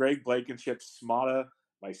Greg Blankenship, Smata,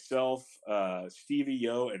 myself, Stevie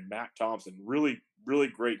Yo, and Matt Thompson. Really, really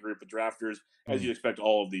great group of drafters, as you expect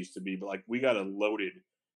all of these to be. But like we got a loaded.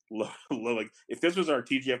 Like if this was our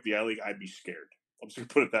TGFBI league, I'd be scared. I'm just gonna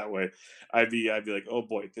put it that way. I'd be like, oh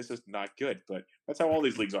boy, this is not good. But that's how all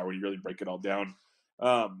these leagues are when you really break it all down.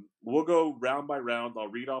 We'll go round by round. I'll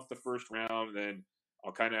read off the first round, and then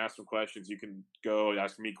I'll kind of ask some questions. You can go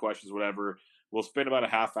ask me questions, whatever. We'll spend about a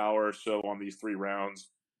half hour or so on these 3 rounds,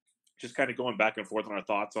 just kind of going back and forth on our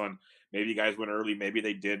thoughts on maybe you guys went early, maybe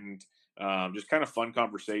they didn't. Just kind of fun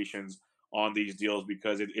conversations on these deals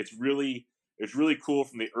because it's really cool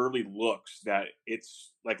from the early looks that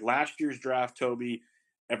it's like last year's draft, Toby.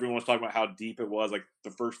 Everyone was talking about how deep it was. Like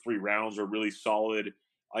the first 3 rounds are really solid.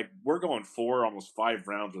 Like we're going 4, almost 5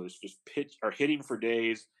 rounds where it's just hitting for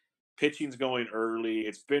days. Pitching's going early.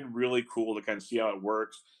 It's been really cool to kind of see how it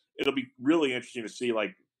works. It'll be really interesting to see.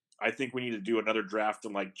 Like I think we need to do another draft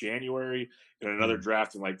in like January and another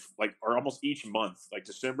draft in like or almost each month, like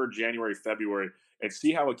December, January, February, and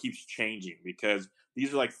see how it keeps changing because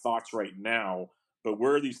these are like thoughts right now. But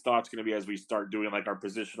where are these thoughts going to be as we start doing like our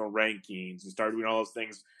positional rankings and start doing all those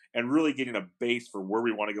things and really getting a base for where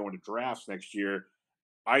we want to go into drafts next year?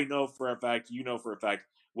 I know for a fact, for a fact,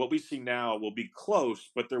 what we see now will be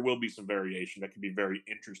close, but there will be some variation that can be very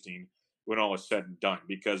interesting when all is said and done.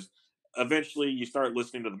 Because eventually you start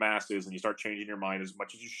listening to the masses and you start changing your mind as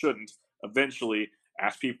much as you shouldn't. Eventually,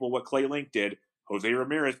 ask people what Clay Link did. Jose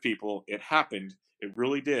Ramirez, people, it happened. It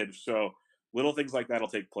really did. So little things like that will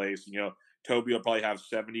take place. Toby will probably have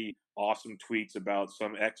 70 awesome tweets about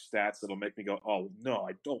some X stats that'll make me go, oh, no,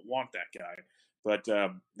 I don't want that guy. But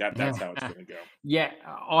that's how it's going to go. Yeah,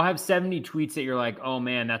 I'll have 70 tweets that you're like, oh,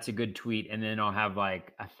 man, that's a good tweet. And then I'll have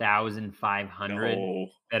like 1,500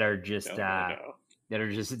 that are just that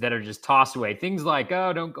are just tossed away. Things like,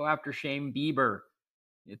 oh, don't go after Shane Bieber.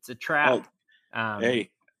 It's a trap. Hey,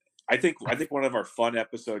 I think one of our fun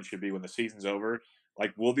episodes should be when the season's over.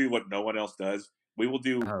 Like we'll do what no one else does. We will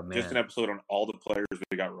do Oh just an man. episode on all the players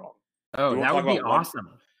we got wrong. We Oh, won't that talk would be about one. awesome.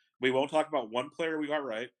 We won't talk about one player we got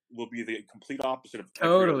right. We'll be the complete opposite of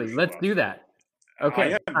every other Totally. show Let's out do there. that. Okay. I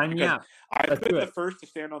am Sign me because up. I've Let's been do the it. first to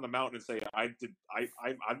stand on the mountain and say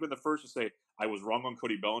I've been the first to say I was wrong on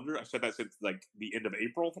Cody Bellinger. I've said that since like the end of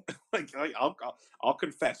April. I'll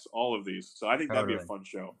confess all of these. So I think that'd be a Totally. fun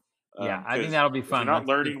show. Yeah, I think that'll be If fun. you're not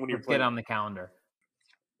learning when you're Let's get playing, on the calendar.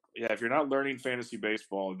 yeah, if you're not learning fantasy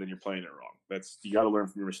baseball, then you're playing it wrong. You got to learn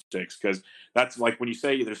from your mistakes because that's like when you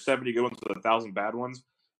say there's 70 good ones with 1,000 bad ones.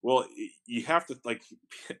 Well, you have to like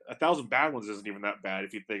 1,000 bad ones isn't even that bad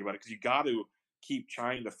if you think about it because you got to keep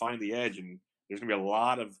trying to find the edge, and there's gonna be a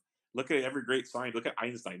lot of look at every great sign. Look at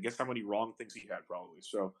Einstein. Guess how many wrong things he had probably.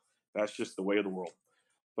 So that's just the way of the world.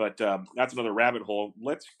 But that's another rabbit hole.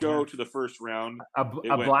 Let's go to the first round. A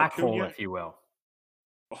black hole, if you will.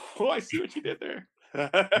 Oh, I see what you did there.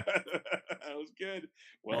 That was good.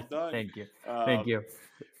 Well done. Thank you. Thank you.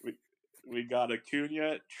 We got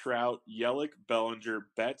Acuna, Trout, Yelich, Bellinger,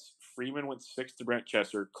 Betts. Freeman went 6 to Brent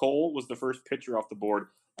Chester. Cole was the first pitcher off the board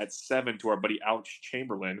at 7 to our buddy Alex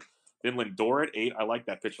Chamberlain. Then Lindor at 8. I like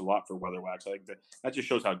that pitch a lot for Weatherwax. I think that just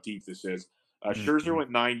shows how deep this is. Scherzer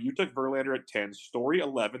went 9. You took Verlander at 10. Story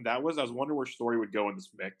 11. I was wondering where Story would go in this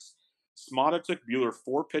mix. Smada took Buehler,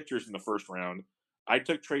 4 pitchers in the first round. I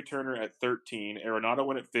took Trey Turner at 13. Arenado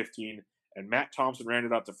went at 15. And Matt Thompson ran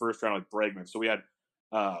it out the first round with Bregman. So we had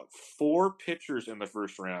 4 pitchers in the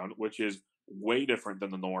first round, which is way different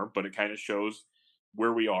than the norm, but it kind of shows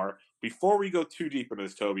where we are. Before we go too deep into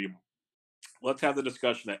this, Toby, let's have the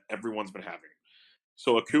discussion that everyone's been having.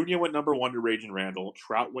 So Acuna went number 1 to Raging Randall.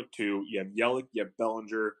 Trout went 2. You have Yelich, you have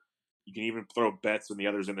Bellinger. You can even throw Betts and the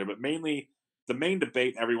others in there. But mainly, the main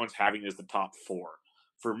debate everyone's having is the top 4.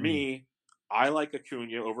 For me, I like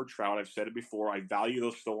Acuna over Trout. I've said it before. I value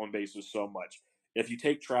those stolen bases so much. If you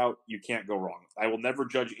take Trout, you can't go wrong. I will never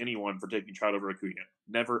judge anyone for taking Trout over Acuna.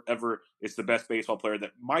 Never, ever. It's the best baseball player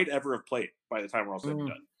that might ever have played by the time we're all said and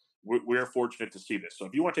done. We're fortunate to see this. So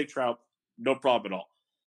if you want to take Trout, no problem at all.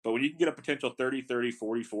 But when you can get a potential 30-30,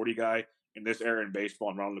 40-40 guy in this era in baseball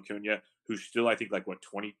and Ronald Acuna, who's still, I think,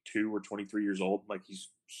 22 or 23 years old, like he's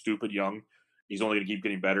stupid young. He's only going to keep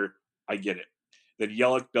getting better. I get it. Then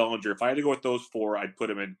Yelich, Bellinger. If I had to go with those 4, I'd put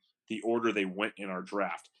them in the order they went in our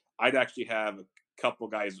draft. I'd actually have a couple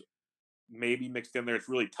guys maybe mixed in there. It's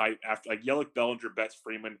really tight after like Yelich, Bellinger, Betts,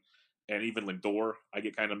 Freeman, and even Lindor. I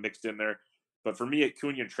get kind of mixed in there. But for me,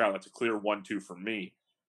 Acuna and Trout, that's a clear 1-2 for me.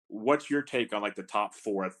 What's your take on the top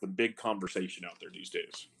 4? That's the big conversation out there these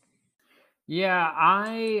days. Yeah,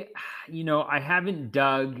 I haven't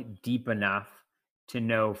dug deep enough to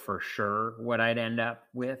know for sure what I'd end up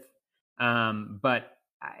with. But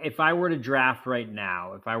if I were to draft right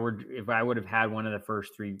now, if I would have had one of the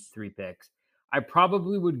first three picks, I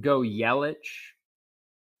probably would go Yelich,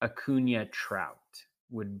 Acuna, Trout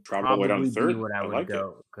would probably be what I would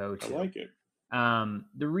go to. I like it.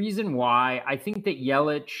 The reason why I think that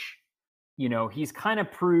Yelich, he's kind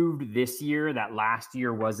of proved this year that last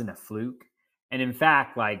year wasn't a fluke. And in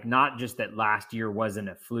fact, not just that last year wasn't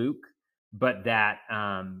a fluke, but that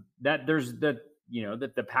there's that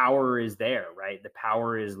the power is there, right? The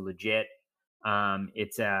power is legit.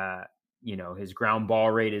 It's his ground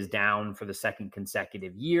ball rate is down for the second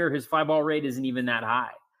consecutive year. His fly ball rate isn't even that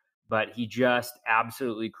high, but he just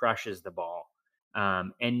absolutely crushes the ball.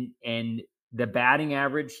 And the batting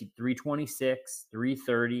average, 326,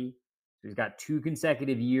 330. So he's got 2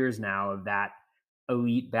 consecutive years now of that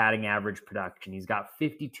elite batting average production. He's got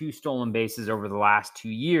 52 stolen bases over the last 2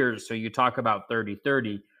 years. So you talk about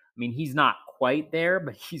 30-30. I mean, he's not quite there,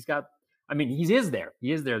 but he is there.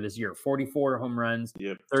 He is there this year. 44 home runs,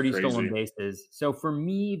 30 stolen bases. So for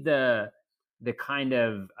me, the kind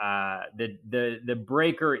of the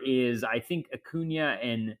breaker is, I think Acuna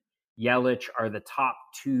and Yelich are the top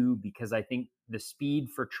 2 because I think the speed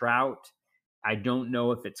for Trout, I don't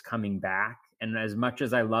know if it's coming back. And as much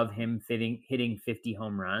as I love him hitting 50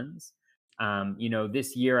 home runs,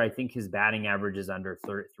 this year, I think his batting average is under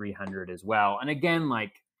 300 as well. And again,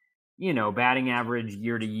 batting average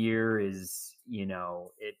year to year is,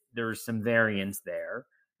 there's some variance there.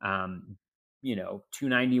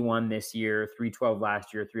 291 this year, 312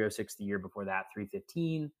 last year, 306 the year before that,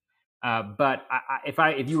 315. But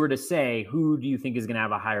if you were to say, who do you think is going to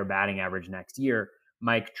have a higher batting average next year,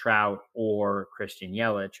 Mike Trout or Christian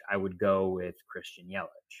Yelich, I would go with Christian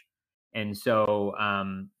Yelich. And so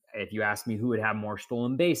if you ask me who would have more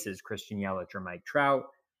stolen bases, Christian Yelich or Mike Trout,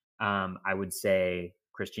 I would say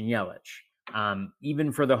Christian Yelich.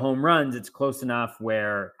 Even for the home runs, it's close enough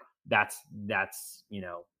where that's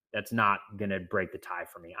that's not going to break the tie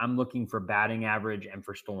for me. I'm looking for batting average and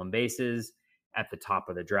for stolen bases at the top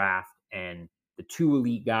of the draft. And the two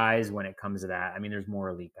elite guys, when it comes to that, I mean, there's more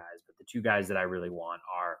elite guys, but the two guys that I really want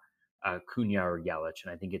are Acuna or Yelich.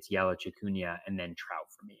 And I think it's Yelich, Acuna, and then Trout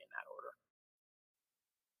for me in that order.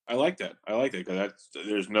 I like that. I like that because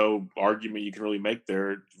there's no argument you can really make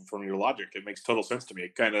there from your logic. It makes total sense to me.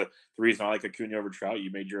 It kind of the reason I like Acuna over Trout.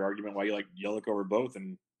 You made your argument why you like Yelich over both,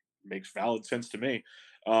 and makes valid sense to me.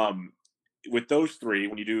 With those three,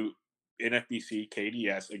 when you do NFBC,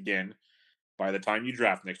 KDS again, by the time you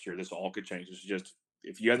draft next year, this all could change. This is just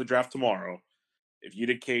if you had the draft tomorrow, if you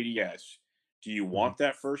did KDS, do you want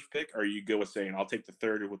that first pick, or you go with saying I'll take the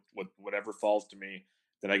third with whatever falls to me,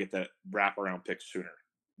 then I get that wraparound pick sooner?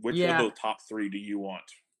 Which of the top three do you want?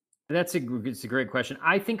 It's a great question.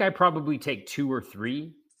 I think I probably take 2 or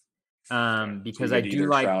 3 because so I do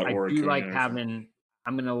like having.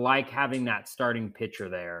 I'm going to like having that starting pitcher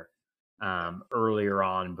there earlier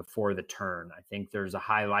on before the turn. I think there's a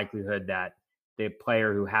high likelihood that the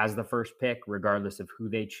player who has the first pick, regardless of who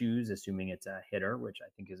they choose, assuming it's a hitter, which I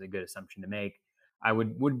think is a good assumption to make, I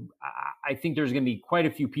think there's going to be quite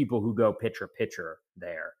a few people who go pitcher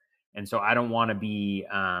there. And so I don't want to be,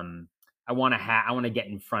 I want to get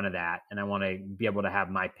in front of that, and I want to be able to have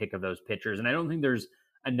my pick of those pitchers. And I don't think there's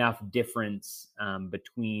enough difference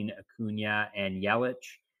between Acuna and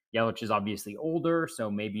Yelich. Yelich is obviously older, so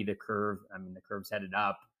maybe the curve's headed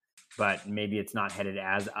up, but maybe it's not headed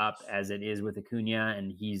as up as it is with Acuna,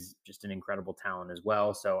 and he's just an incredible talent as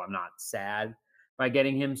well. So I'm not sad by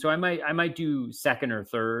getting him. So I might do second or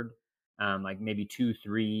third, like maybe 2,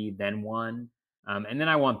 3, then 1. And then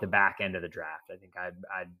I want the back end of the draft. I think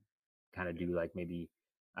I'd kind of do like maybe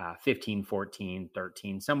 15, 14,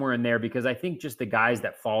 13, somewhere in there, because I think just the guys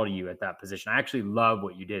that fall to you at that position. I actually love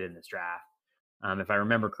what you did in this draft. If I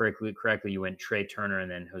remember correctly, you went Trey Turner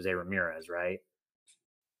and then Jose Ramirez, right?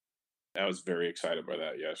 I was very excited by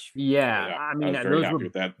that. Yes. Yeah. I mean, I was very happy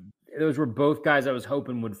with that. Those were both guys I was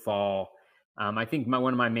hoping would fall. I think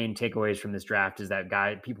one of my main takeaways from this draft is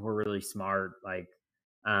that people were really smart. Like,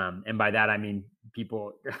 and by that I mean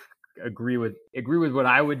people agree with what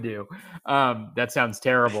I would do. That sounds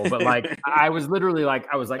terrible, but like I was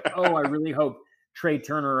like, oh, I really hope Trey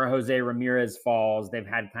Turner or Jose Ramirez falls. They've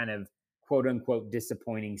had kind of quote unquote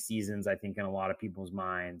disappointing seasons, I think, in a lot of people's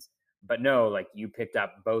minds. But no, like you picked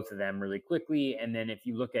up both of them really quickly. And then if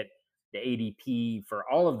you look at the ADP for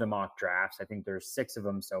all of the mock drafts, I think there's 6 of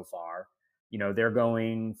them so far. You know, they're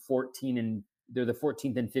going 14 and they're the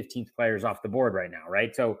 14th and 15th players off the board right now,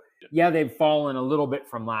 right? So yeah, they've fallen a little bit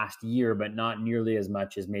from last year, but not nearly as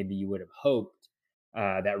much as maybe you would have hoped.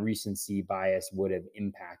 That recency bias would have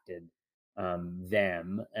impacted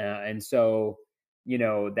them. And so, you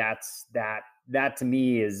know, that to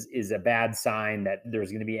me is a bad sign that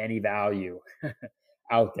there's going to be any value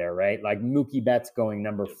out there, right? Like Mookie Betts going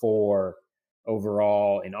number 4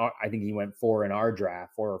 overall I think he went 4 in our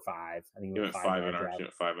draft, 4 or 5. I think he went 5 in ours.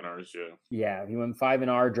 5 in ours, yeah. Yeah, he went 5 in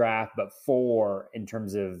our draft, but 4 in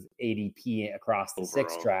terms of ADP across the overall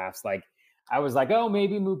 6 drafts. Like I was like, oh,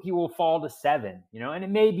 maybe Mookie will fall to 7, you know, and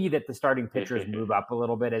it may be that the starting pitchers move up a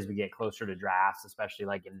little bit as we get closer to drafts, especially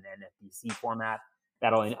like in the NFBC format.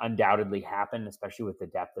 That'll undoubtedly happen, especially with the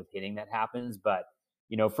depth of hitting that happens. But,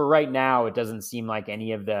 you know, for right now, it doesn't seem like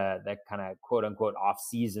any of the kind of quote unquote off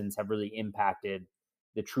seasons have really impacted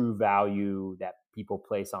the true value that people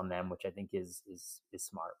place on them, which I think is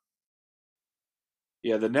smart.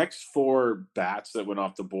 Yeah, the next 4 bats that went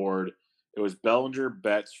off the board, it was Bellinger,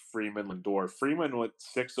 Betts, Freeman, Lindor. Freeman went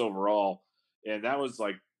 6 overall, and that was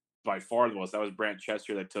like by far the most. That was Brant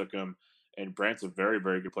Chester that took him, and Brant's a very,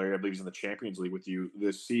 very good player. I believe he's in the Champions League with you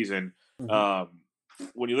this season. Mm-hmm.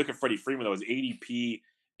 When you look at Freddie Freeman, though, his ADP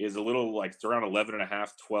is a little like it's around 11.5,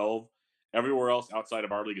 12. Everywhere else outside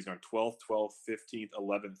of our league is going 12th, 12th, 15th,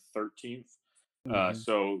 11th, 13th. Mm-hmm.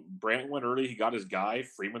 So Brant went early. He got his guy.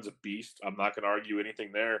 Freeman's a beast. I'm not going to argue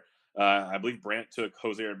anything there. I believe Brant took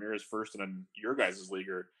Jose Ramirez first, and then your guys' league,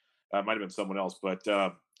 or might have been someone else. But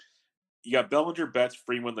you got Bellinger, Betts,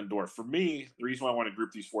 Freeman, Lindor. For me, the reason why I want to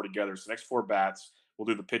group these 4 together is the next 4 bats. We'll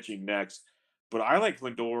do the pitching next. But I like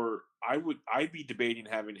Lindor. I'd be debating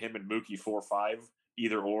having him and Mookie 4-5,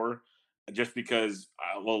 either or, just because,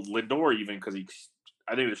 Lindor even because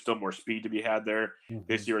I think there's still more speed to be had there. Mm-hmm.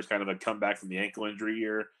 This year is kind of a comeback from the ankle injury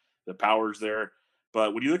year. The power's there.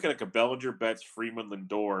 But when you look at like a Bellinger, Betts, Freeman,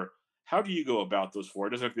 Lindor, how do you go about those 4? It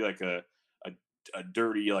doesn't have to be like a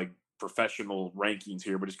dirty, like, professional rankings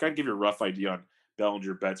here, but just kind of give you a rough idea on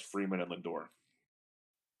Bellinger, Betts, Freeman, and Lindor.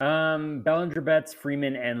 Bellinger, Betts,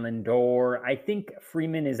 Freeman, and Lindor. I think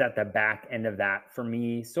Freeman is at the back end of that for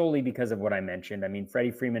me, solely because of what I mentioned. I mean, Freddie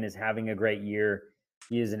Freeman is having a great year.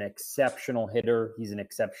 He is an exceptional hitter. He's an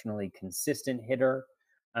exceptionally consistent hitter.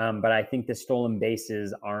 But I think the stolen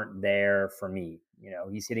bases aren't there for me. You know,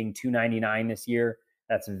 he's hitting 299 this year.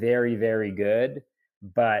 That's very, very good.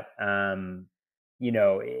 But, you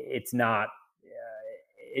know, it's not,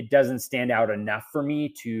 it doesn't stand out enough for me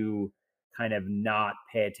to kind of not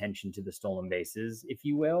pay attention to the stolen bases, if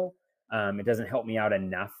you will. It doesn't help me out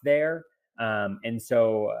enough there. And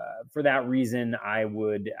so for that reason, I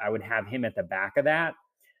would have him at the back of that.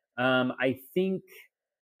 I think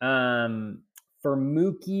for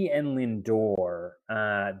Mookie and Lindor,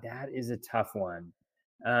 that is a tough one.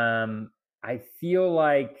 I feel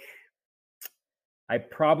like I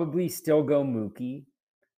probably still go Mookie.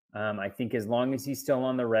 I think as long as he's still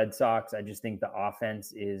on the Red Sox, I just think the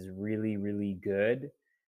offense is really, really good.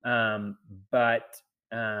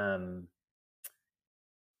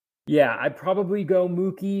 Yeah, I'd probably go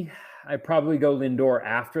Mookie. I'd probably go Lindor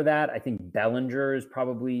after that. I think Bellinger is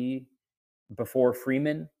probably before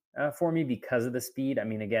Freeman for me because of the speed. I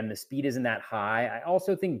mean, again, the speed isn't that high. I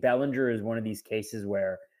also think Bellinger is one of these cases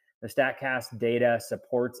where the StatCast data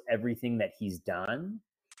supports everything that he's done.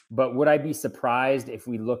 But would I be surprised if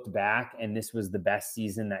we looked back and this was the best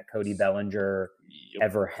season that Cody Bellinger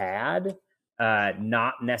ever had?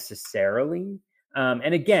 Not necessarily.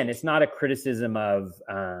 And again, it's not a criticism of,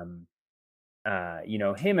 you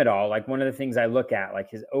know, him at all. Like one of the things I look at, like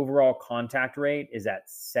his overall contact rate is at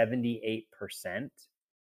 78%,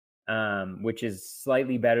 which is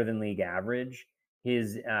slightly better than league average.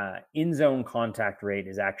 His in-zone contact rate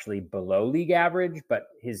is actually below league average, but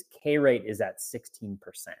his K rate is at 16%.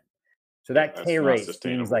 So that K rate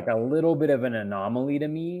seems like a little bit of an anomaly to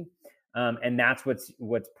me. And that's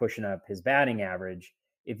what's pushing up his batting average.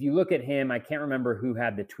 If you look at him, I can't remember who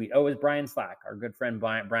had the tweet. Oh, it was Brian Slack. Our good friend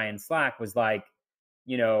Brian Slack was like,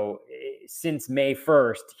 you know, since May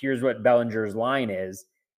 1st, here's what Bellinger's line is.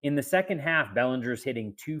 In the second half, Bellinger's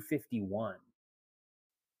hitting 251.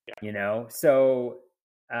 Yeah. You know, so,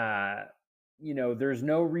 you know, there's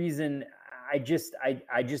no reason. I just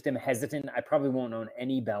am hesitant. I probably won't own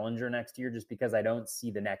any Bellinger next year just because I don't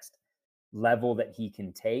see the next level that he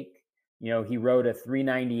can take. You know, he wrote a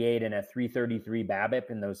 398 and a 333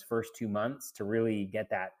 BABIP in those first 2 months to really get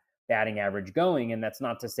that batting average going. And that's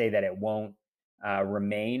not to say that it won't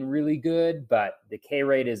remain really good, but the K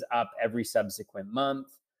rate is up every subsequent month,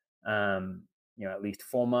 you know, at least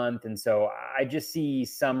full month. And so I just see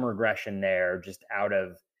some regression there just out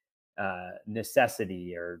of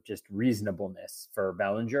necessity or just reasonableness for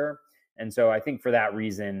Bellinger. And so I think for that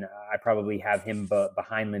reason, I probably have him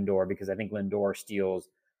behind Lindor because I think Lindor steals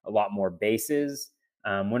a lot more bases.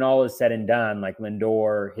 When all is said and done, like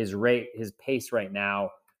Lindor, his pace right now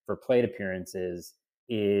for plate appearances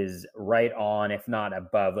is right on, if not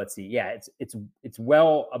above. Let's see. Yeah, it's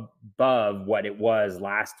well above what it was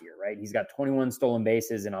last year, right? He's got 21 stolen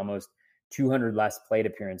bases and almost 200 less plate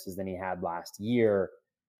appearances than he had last year.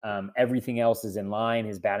 Everything else is in line.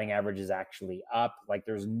 His batting average is actually up. Like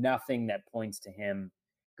there's nothing that points to him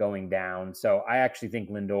going down. So I actually think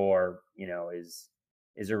Lindor, you know, is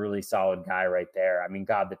a really solid guy right there. I mean,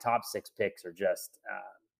 God, the top 6 picks are just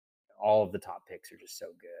all of the top picks are just so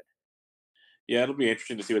good. Yeah, it'll be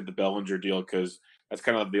interesting to see what the Bellinger deal, because that's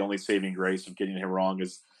kind of the only saving grace of getting him wrong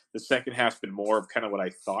is the second half's been more of kind of what I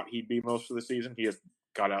thought he'd be most of the season. He has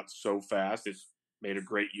got out so fast. It's made a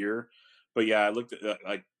great year. But yeah,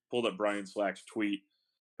 I pulled up Brian Slack's tweet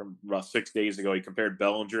from about 6 days ago. He compared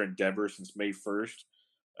Bellinger and Devers since May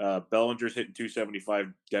 1st. Bellinger's hitting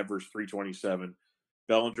 275, Devers 327.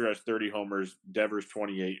 Bellinger has 30 homers, Devers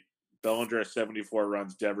 28. Bellinger has 74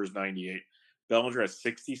 runs, Devers 98. Bellinger has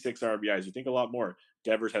 66 RBIs. You think a lot more.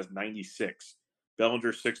 Devers has 96.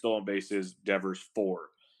 Bellinger's 6 stolen bases, Devers 4.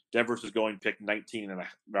 Devers is going pick 19 and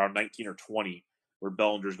around 19 or 20, where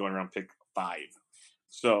Bellinger's going around pick 5.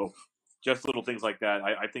 So just little things like that.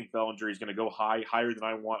 I think Bellinger is going to go higher than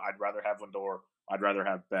I want. I'd rather have Lindor. I'd rather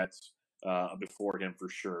have Betts before him for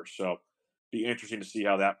sure. So be interesting to see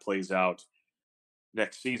how that plays out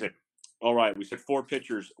next season. All right, we said 4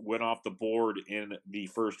 pitchers went off the board in the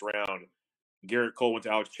first round. Garrett Cole went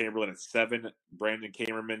to Alex Chamberlain at 7. Brandon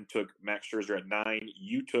Kamerman took Max Scherzer at 9.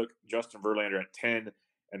 You took Justin Verlander at 10.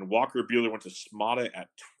 And Walker Buehler went to Smada at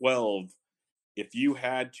 12. If you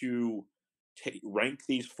had to rank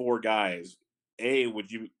these 4 guys, A,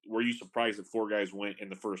 were you surprised that 4 guys went in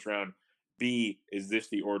the first round? B, is this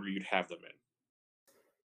the order you'd have them in?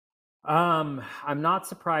 I'm not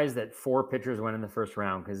surprised that 4 pitchers went in the first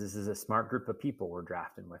round because this is a smart group of people we're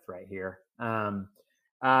drafting with right here.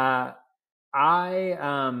 I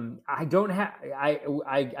don't have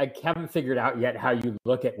I haven't figured out yet how you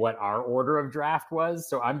look at what our order of draft was.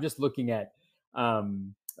 So I'm just looking at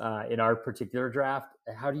in our particular draft.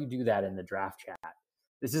 How do you do that in the draft chat?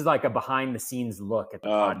 This is like a behind the scenes look at the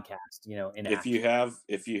podcast, in if action. you have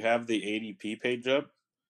the ADP page up,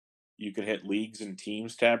 you can hit leagues and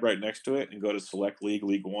teams tab right next to it and go to select league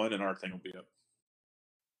 1, and our thing will be up.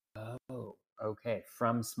 Oh, okay.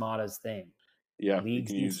 From Smada's thing. Yeah,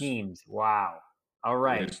 leagues and teams. Wow. All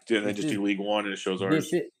right. Then just do league 1 and it shows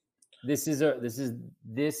ours. This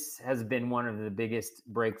has been one of the biggest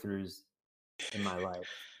breakthroughs in my life.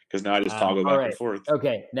 Because now I just toggle back and forth.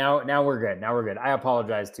 Okay, now we're good. Now we're good. I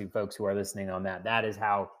apologize to folks who are listening on that. That is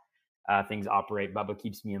how things operate. Bubba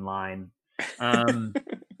keeps me in line.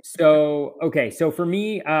 So for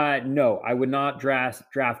me, no, I would not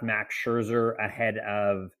draft Max Scherzer ahead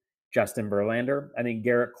of Justin Verlander. I think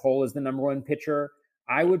Garrett Cole is the number one pitcher.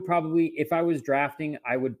 I would probably, if I was drafting,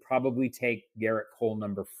 I would probably take Garrett Cole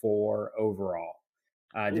number 4 overall.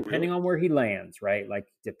 Depending on where he lands, right? Like,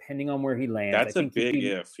 depending on where he lands. That's a big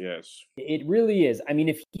if, yes. It really is. I mean,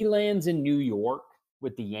 if he lands in New York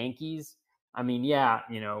with the Yankees, I mean, yeah,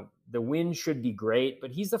 the win should be great,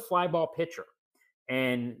 but he's a fly ball pitcher.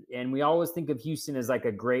 And we always think of Houston as like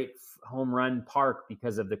a great home run park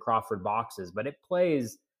because of the Crawford boxes, but it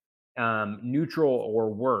plays neutral or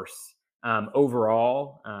worse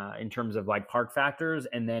overall in terms of like park factors,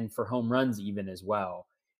 and then for home runs even as well.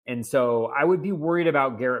 And so I would be worried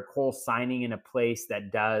about Garrett Cole signing in a place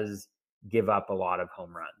that does give up a lot of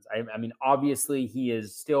home runs. I mean, obviously he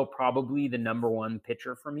is still probably the number one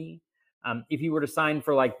pitcher for me. If he were to sign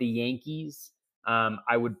for like the Yankees,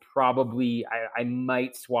 I would probably, I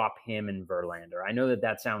might swap him and Verlander. I know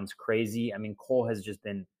that sounds crazy. I mean, Cole has just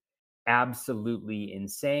been absolutely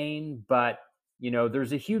insane, but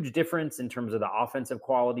there's a huge difference in terms of the offensive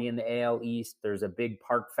quality in the AL East. There's a big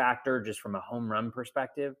park factor just from a home run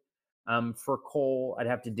perspective. For Cole, I'd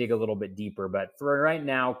have to dig a little bit deeper, but for right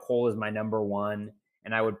now, Cole is my number one,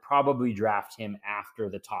 and I would probably draft him after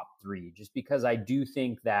the top 3, just because I do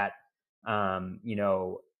think that,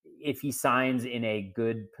 if he signs in a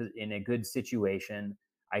good situation,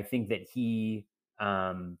 I think that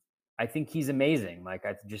I think he's amazing. Like,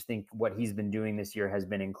 I just think what he's been doing this year has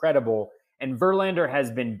been incredible. And Verlander has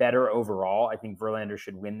been better overall. I think Verlander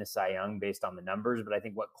should win the Cy Young based on the numbers, but I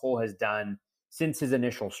think what Cole has done since his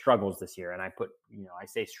initial struggles this year, and I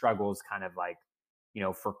say struggles kind of like,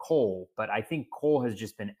 for Cole, but I think Cole has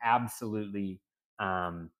just been absolutely,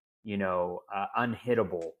 unhittable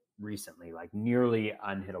recently, like nearly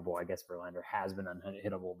unhittable. I guess Verlander has been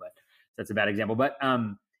unhittable, but that's a bad example. But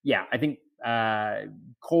yeah, I think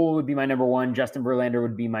Cole would be my number 1. Justin Verlander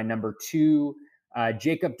would be my number 2.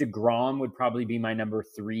 Jacob deGrom would probably be my number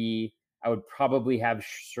 3. I would probably have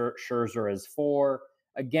Scherzer as 4.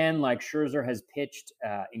 Again, like, Scherzer has pitched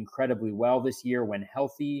incredibly well this year when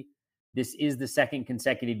healthy. This is the second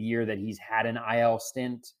consecutive year that he's had an IL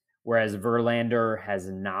stint, whereas Verlander has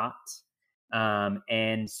not.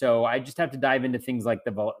 And so I just have to dive into things like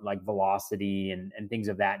velocity and things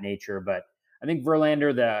of that nature. But I think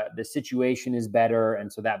Verlander, the situation is better,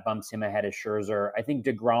 and so that bumps him ahead of Scherzer. I think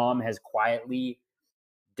deGrom has quietly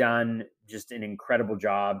done just an incredible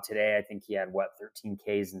job today. I think he had 13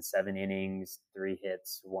 Ks in 7 innings, 3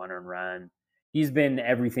 hits, 1 earned run. He's been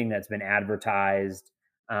everything that's been advertised,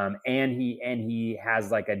 and he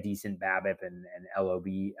has like a decent BABIP and LOB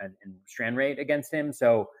and strand rate against him.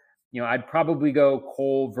 So I'd probably go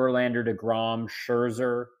Cole, Verlander, deGrom,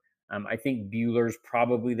 Scherzer. I think Buehler's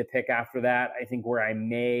probably the pick after that. I think where I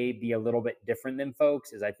may be a little bit different than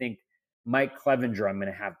folks is I think Mike Clevinger I'm going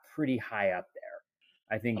to have pretty high up there.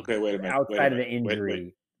 I think wait a minute. Outside of the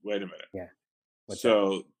injury. Wait a minute. Yeah.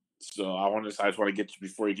 So I just want to get you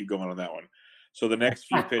before you keep going on that one. So the next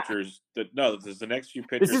few pitchers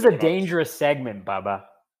This is a dangerous segment, Bubba.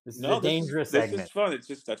 This is a dangerous segment. This is fun. It's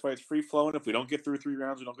just, that's why it's free flowing. If we don't get through 3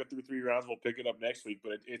 rounds, we'll pick it up next week.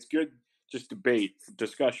 But it's good, just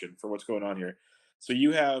discussion for what's going on here. So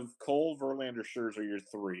you have Cole, Verlander, Scherzer, your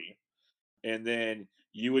 3, and then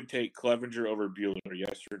you would take Clevinger over Buehler,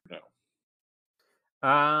 yes or no?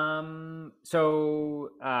 So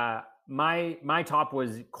my top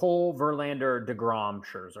was Cole, Verlander, deGrom,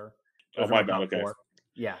 Scherzer. Oh, my bad. Okay. 4.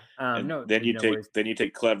 Yeah. Then you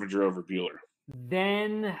take Clevinger over Buehler.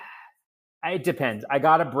 Then it depends. I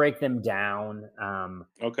got to break them down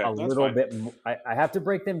a little bit. I have to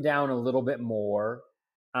break them down a little bit more.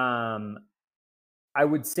 I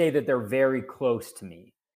would say that they're very close to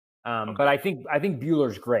me. But I think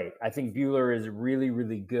Buehler's great. I think Buehler is really,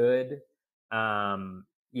 really good.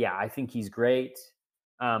 I think he's great.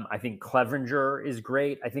 I think Clevenger is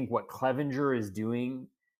great. I think what Clevenger is doing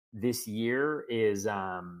this year is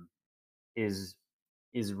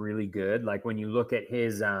really good. Like when you look at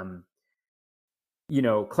his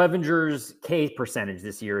Clevenger's K percentage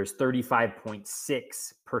this year is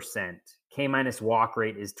 35.6%. K minus walk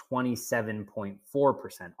rate is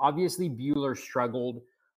 27.4%. Obviously, Buehler struggled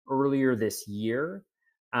earlier this year.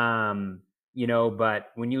 But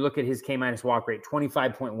when you look at his K minus walk rate,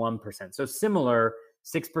 25.1%. So similar,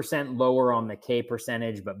 6% lower on the K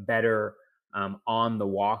percentage, but better on the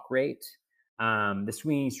walk rate. The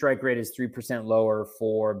swinging strike rate is 3% lower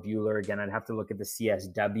for Buehler. Again, I'd have to look at the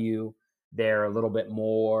CSW there a little bit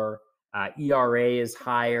more. ERA is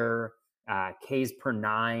higher. Ks per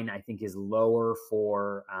 9, I think, is lower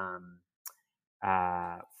for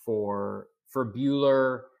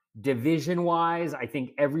Buehler. Division wise, I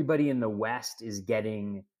think everybody in the West is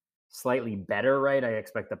getting slightly better, right? I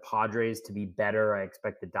expect the Padres to be better. I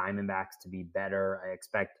expect the Diamondbacks to be better. I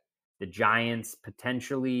expect the Giants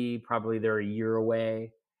potentially, probably they're a year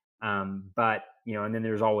away. But, and then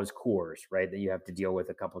there's always Coors, right, that you have to deal with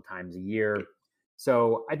a couple times a year.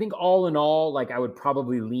 So I think all in all, like I would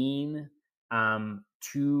probably lean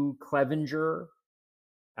to Clevenger.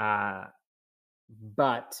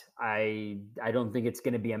 But I don't think it's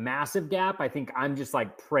going to be a massive gap. I think I'm just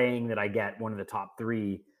like praying that I get one of the top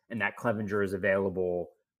 3 and that Clevenger is available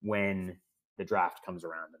when the draft comes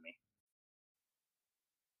around to me.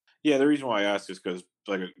 Yeah, the reason why I asked is because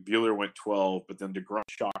like Buehler went 12, but then DeGrom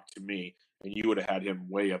shocked to me, and you would have had him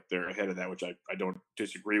way up there ahead of that, which I don't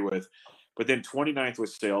disagree with. But then 29th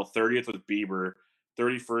was Sale, 30th was Bieber,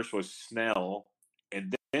 31st was Snell,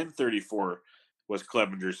 and then 34 was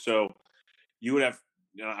Clevenger. So you would have,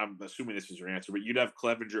 I'm assuming this is your answer, but you'd have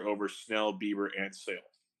Clevenger over Snell, Bieber, and Sale.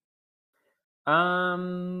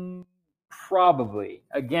 Probably.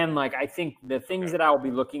 Again, like I think the things that I'll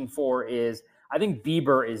be looking for is I think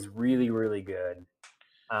Bieber is really, really good.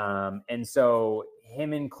 And so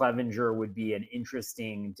him and Clevenger would be an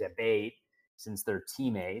interesting debate since they're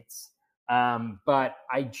teammates. But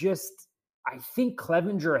I think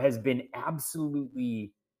Clevenger has been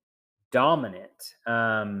absolutely dominant.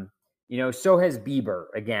 So has Bieber,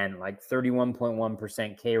 again, like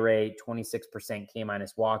 31.1% K rate, 26% K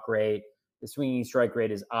minus walk rate. The swinging strike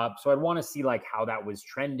rate is up. So I'd want to see like how that was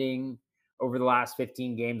trending over the last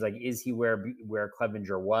 15 games. Like, is he where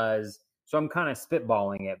Clevenger was? So I'm kind of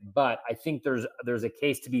spitballing it, but I think there's a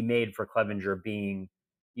case to be made for Clevenger being,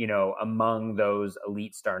 among those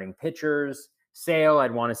elite starting pitchers. Sale,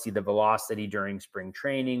 I'd want to see the velocity during spring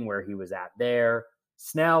training where he was at there.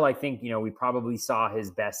 Snell, I think, we probably saw his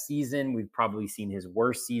best season. We've probably seen his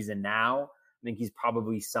worst season now. I think he's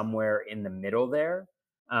probably somewhere in the middle there.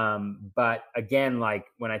 But again, like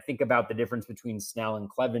when I think about the difference between Snell and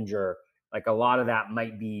Clevenger, like a lot of that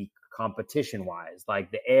might be competition wise.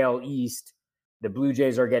 Like the AL East, the Blue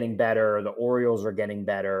Jays are getting better, the Orioles are getting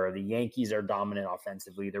better, the Yankees are dominant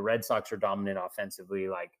offensively, the Red Sox are dominant offensively.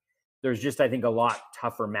 Like there's just, I think, a lot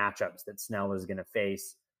tougher matchups that Snell is going to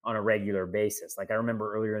face on a regular basis. Like I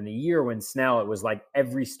remember earlier in the year when Snell, it was like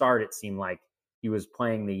every start, it seemed like he was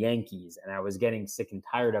playing the Yankees, and I was getting sick and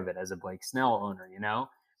tired of it as a Blake Snell owner,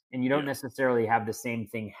 and you don't necessarily have the same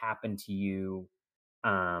thing happen to you,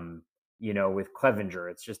 with Clevenger.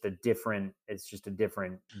 It's just a different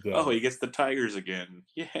game. Oh, he gets the Tigers again.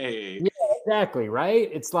 Yay. Yeah, exactly. Right.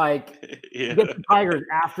 It's like you get the Tigers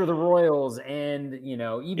after the Royals, and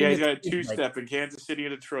even he's got a 2-step in Kansas City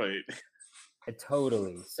and Detroit.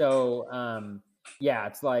 Totally. So,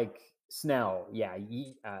 it's like Snell. Yeah,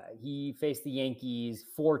 he faced the Yankees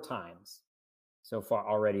 4 times so far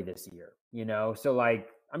already this year. So like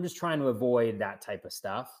I'm just trying to avoid that type of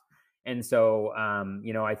stuff. And so,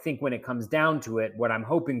 I think when it comes down to it, what I'm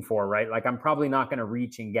hoping for, right? Like I'm probably not going to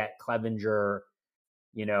reach and get Clevenger,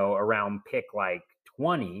 around pick like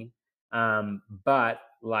 20, but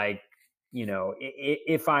like.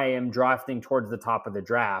 If I am drafting towards the top of the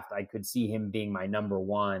draft, I could see him being my number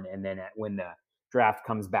 1. And then when the draft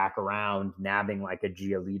comes back around, nabbing like a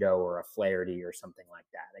Giolito or a Flaherty or something like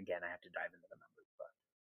that. Again, I have to dive into the numbers, but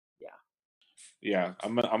yeah. Yeah,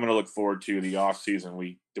 I'm going to look forward to the off season.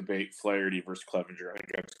 We debate Flaherty versus Clevenger. I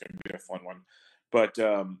think that's going to be a fun one. But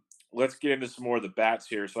let's get into some more of the bats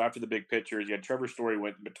here. So after the big pitchers, you had Trevor Story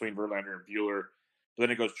went between Verlander and Buehler. But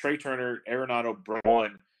then it goes Trey Turner, Arenado,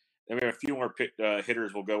 Braun. Then we have a few more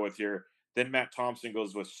hitters we'll go with here. Then Matt Thompson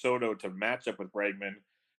goes with Soto to match up with Bregman.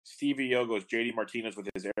 Stevie O goes JD Martinez with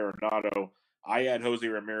his Arenado. I add Jose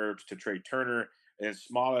Ramirez to Trey Turner. And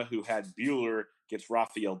Smala, who had Buehler, gets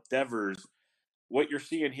Rafael Devers. What you're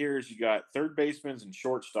seeing here is you got third basemen and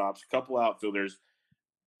shortstops, a couple outfielders,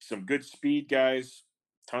 some good speed guys,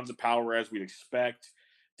 tons of power as we'd expect.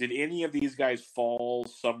 Did any of these guys fall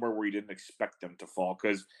somewhere where you didn't expect them to fall?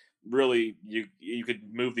 Because really, you could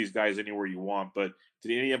move these guys anywhere you want, but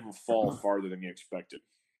did any of them fall farther than you expected?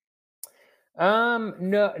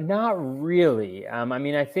 No, not really. I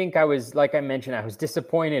mean, I think I was, like I mentioned, I was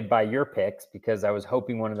disappointed by your picks because I was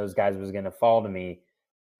hoping one of those guys was going to fall to me.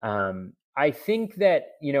 I think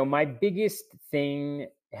that, my biggest thing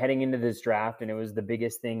heading into this draft, and it was the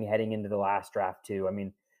biggest thing heading into the last draft too. I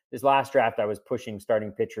mean, this last draft, I was pushing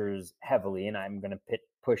starting pitchers heavily, and I'm going to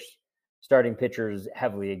push starting pitchers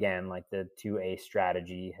heavily again. Like the 2A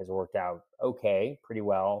strategy has worked out okay, pretty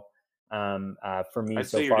well for me I'd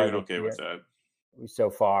so say you're far doing this okay year. with that. So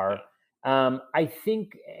far. Yeah. I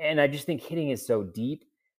think, and I just think hitting is so deep.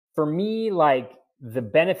 For me, like the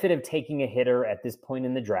benefit of taking a hitter at this point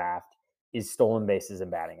in the draft is stolen bases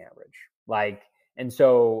and batting average. Like, and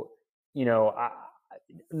so,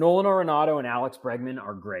 Nolan Arenado and Alex Bregman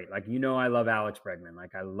are great. Like, I love Alex Bregman.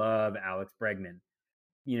 Like, I love Alex Bregman.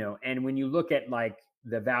 And when you look at like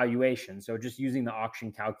the valuation, so just using the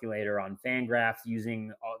auction calculator on Fangraphs,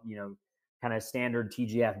 using, kind of standard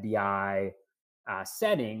TGFBI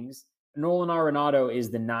settings, Nolan Arenado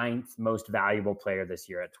is the 9th most valuable player this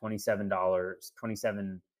year at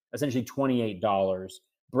essentially $28.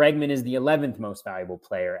 Bregman is the 11th most valuable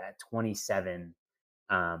player at $27.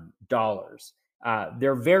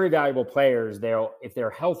 They're very valuable players. If they're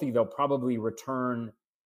healthy, they'll probably return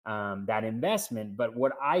that investment. But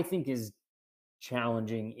what I think is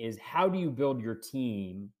challenging is how do you build your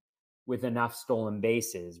team with enough stolen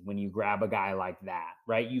bases when you grab a guy like that,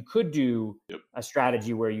 right? You could do a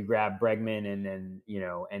strategy where you grab Bregman and then,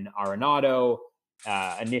 and Arenado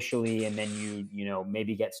initially, and then you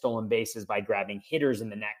maybe get stolen bases by grabbing hitters in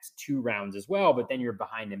the next 2 rounds as well, but then you're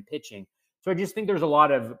behind in pitching. So I just think there's a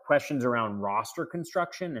lot of questions around roster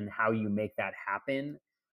construction and how you make that happen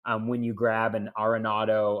when you grab an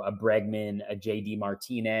Arenado, a Bregman, a JD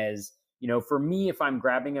Martinez. For me, if I'm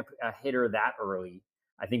grabbing a hitter that early,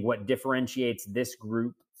 I think what differentiates this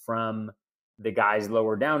group from the guys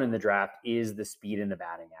lower down in the draft is the speed and the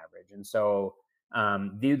batting average. And so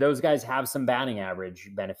those guys have some batting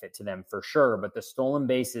average benefit to them for sure, but the stolen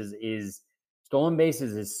bases is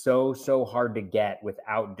so hard to get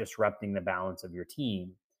without disrupting the balance of your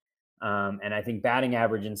team. And I think batting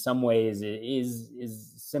average in some ways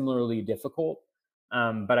is similarly difficult.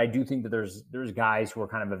 But I do think that there's guys who are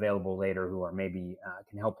kind of available later who are maybe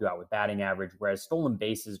can help you out with batting average, whereas stolen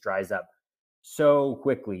bases dries up so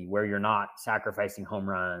quickly where you're not sacrificing home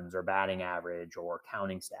runs or batting average or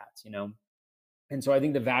counting stats, And so I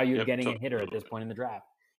think the value of getting a hitter at this point in the draft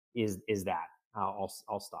is that. I'll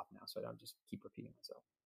stop now so I don't just keep repeating myself.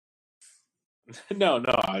 No.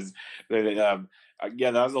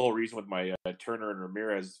 Yeah, that was the whole reason with my Turner and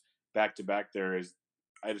Ramirez back to back. There is,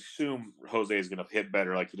 I'd assume Jose is going to hit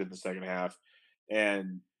better like he did in the second half,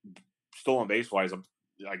 and stolen base wise,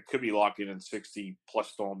 I could be locking in 60 plus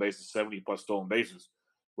stolen bases, 70 plus stolen bases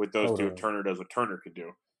with those two. Turner does what Turner could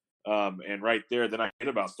do, and right there, then I hit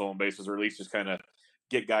about stolen bases, or at least just kind of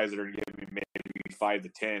get guys that are going to give me maybe 5 to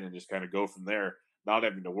 10, and just kind of go from there, not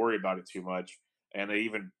having to worry about it too much. And they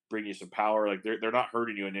even bring you some power. Like they're not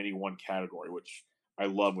hurting you in any one category, which I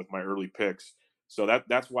love with my early picks. So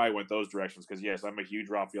that's why I went those directions. Because yes, I'm a huge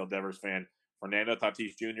Rafael Devers fan. Fernando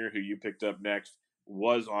Tatis Jr., who you picked up next,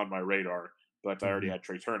 was on my radar, but I already had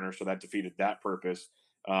Trey Turner, so that defeated that purpose.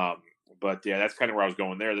 But yeah, that's kind of where I was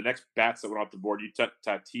going there. The next bats that went off the board, you took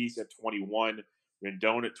Tatis at 21,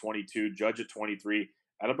 Rendon at 22, Judge at 23.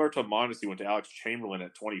 Adalberto Mondesi went to Alex Chamberlain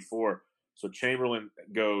at 24. So Chamberlain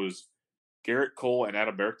goes Garrett Cole and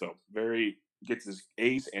Adalberto. Gets his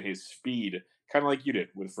ace and his speed, kind of like you did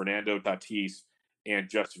with Fernando Tatis and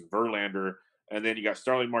Justin Verlander. And then you got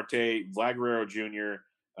Starling Marte, Vlad Guerrero Jr.,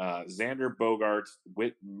 Xander Bogaerts,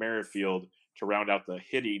 Whit Merrifield to round out the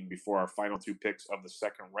hitting before our final 2 picks of the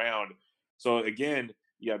second round. So again,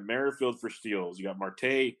 you got Merrifield for steals. You got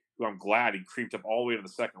Marte, who I'm glad he creeped up all the way to the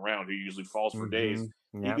second round, who usually falls for days.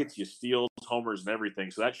 Yep. He gets you steals, homers, and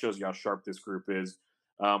everything. So that shows you how sharp this group is.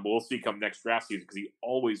 But we'll see come next draft season because he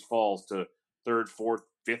always falls to 3rd, 4th,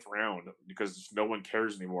 5th round because no one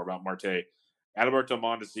cares anymore about Marte. Adalberto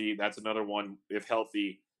Mondesi, that's another one, if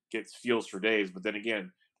healthy, gets steals for days. But then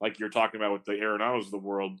again, like you're talking about with the Arenados of the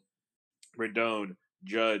world, Rendon,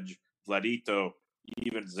 Judge, Vladito,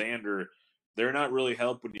 even Xander, they're not really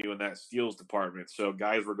helping you in that steals department. So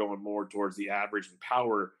guys were going more towards the average and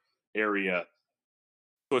power area.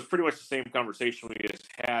 So it's pretty much the same conversation we just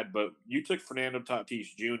had, but you took Fernando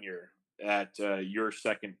Tatis Jr. at your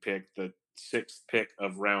second pick, the 6th pick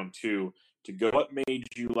of round 2. to go. What made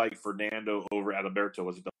you like Fernando over Adalberto?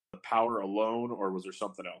 Was it the power alone, or was there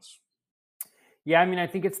something else? Yeah, I mean, I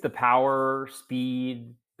think it's the power,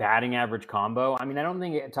 speed, batting average combo. I mean, I don't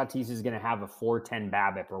think Tatis is going to have a 410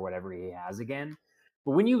 BABIP or whatever he has again.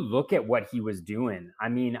 But when you look at what he was doing, I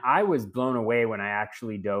mean, I was blown away when I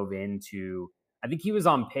actually dove into, I think he was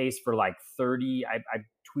on pace for like 30. I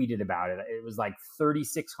tweeted about it. It was like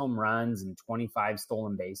 36 home runs and 25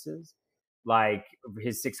 stolen bases, like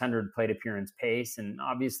his 600 plate appearance pace. And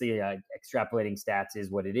obviously, extrapolating stats is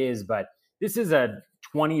what it is. But this is a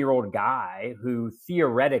 20-year-old guy who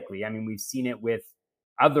theoretically, I mean, we've seen it with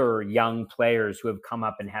other young players who have come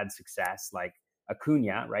up and had success, like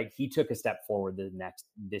Acuna, right? He took a step forward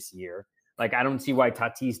this year. Like, I don't see why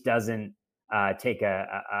Tatis doesn't take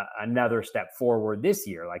another step forward this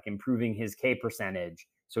year, like improving his K percentage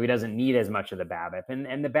so he doesn't need as much of the BABIP.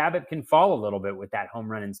 And the BABIP can fall a little bit with that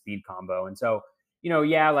home run and speed combo. And so,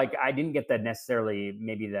 yeah, like I didn't get necessarily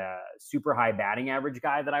maybe the super high batting average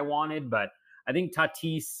guy that I wanted, but I think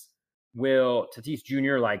Tatis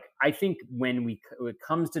Jr., like, I think when it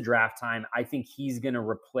comes to draft time, I think he's going to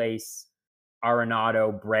replace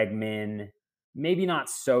Arenado, Bregman, maybe not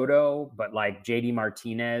Soto, but like JD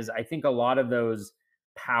Martinez. I think a lot of those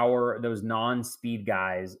those non-speed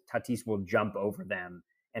guys, Tatis will jump over them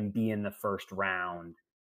and be in the first round,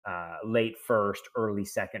 late first, early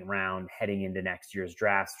second round, heading into next year's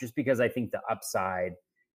drafts, just because I think the upside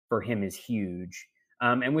for him is huge.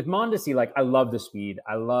 And with Mondesi, like, I love the speed.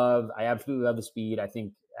 I absolutely love the speed. I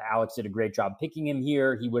think Alex did a great job picking him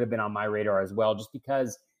here. He would have been on my radar as well, just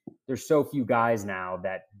because there's so few guys now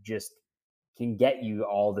that just can get you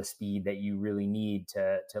all the speed that you really need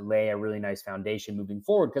to lay a really nice foundation moving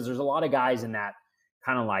forward. Because there's a lot of guys in that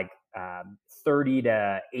kind of like 30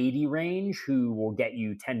 to 80 range who will get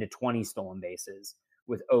you 10 to 20 stolen bases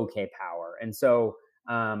with okay power. And so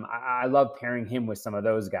I love pairing him with some of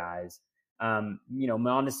those guys.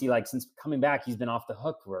 Mondesi, like, since coming back, he's been off the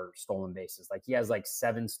hook for stolen bases. Like, he has like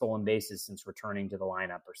 7 stolen bases since returning to the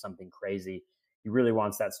lineup or something crazy. He really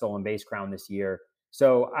wants that stolen base crown this year.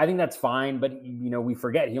 So I think that's fine. But, we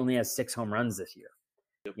forget he only has 6 home runs this year,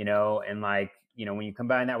 and like, when you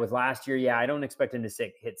combine that with last year, yeah, I don't expect him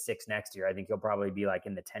to hit 6 next year. I think he'll probably be like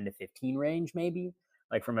in the 10 to 15 range, maybe,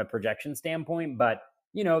 like from a projection standpoint. But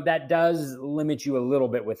that does limit you a little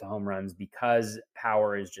bit with the home runs because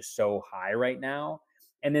power is just so high right now.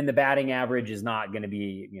 And then the batting average is not going to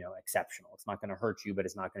be, exceptional. It's not going to hurt you, but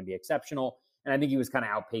it's not going to be exceptional. And I think he was kind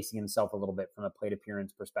of outpacing himself a little bit from a plate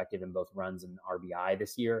appearance perspective in both runs and RBI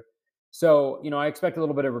this year. So, I expect a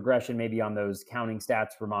little bit of regression maybe on those counting stats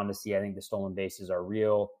for Mondesi. I think the stolen bases are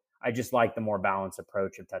real. I just like the more balanced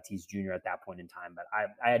approach of Tatis Jr. at that point in time. But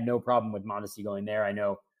I had no problem with Mondesi going there. I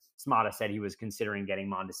know Smata said he was considering getting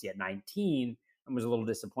Mondesi at 19 and was a little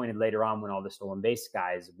disappointed later on when all the stolen base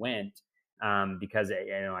guys went, because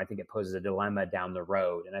I think it poses a dilemma down the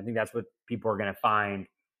road. And I think that's what people are going to find,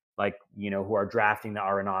 like, who are drafting the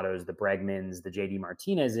Arenados, the Bregmans, the JD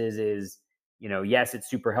Martinezes is, yes, it's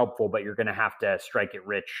super helpful, but you're going to have to strike it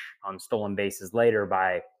rich on stolen bases later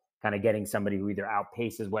by kind of getting somebody who either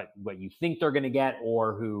outpaces what you think they're going to get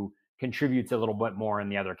or who contributes a little bit more in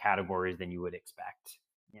the other categories than you would expect.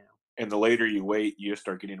 And the later you wait, you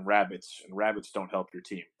start getting rabbits, and rabbits don't help your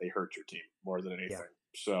team. They hurt your team more than anything. Yeah.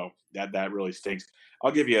 So that really stinks.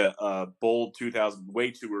 I'll give you a bold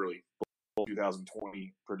way too early, bold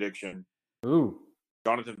 2020 prediction. Ooh.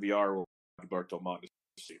 Jonathan Villar will Adalberto Mondesi.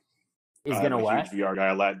 He's going to what? Huge VR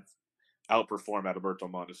guy. Outperform Adalberto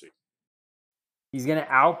Mondesi. He's going to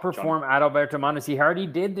outperform Adalberto Mondesi. He already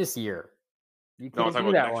did this year. No, I'm talking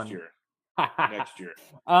about next year. Next year.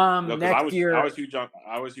 Next year. I was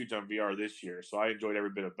huge on VR this year, so I enjoyed every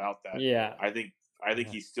bit about that. Yeah. I think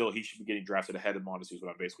he should be getting drafted ahead of Mondesi is what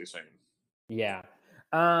I'm basically saying. Yeah.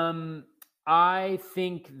 I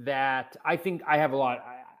think I have a lot.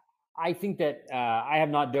 I think that I have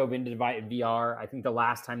not dove into VR. I think the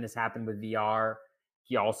last time this happened with VR,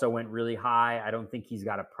 he also went really high. I don't think he's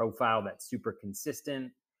got a profile that's super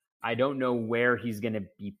consistent. I don't know where he's going to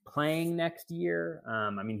be playing next year.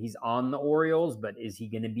 I mean, he's on the Orioles, but is he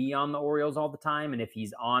going to be on the Orioles all the time? And if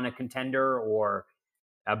he's on a contender or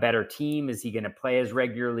a better team, is he going to play as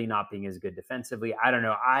regularly, not being as good defensively? I don't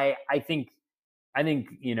know. I think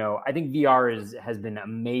VR has been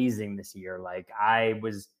amazing this year. Like, I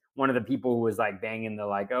was one of the people who was like banging the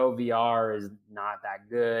like, oh, VR is not that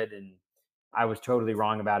good. And I was totally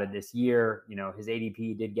wrong about it this year. His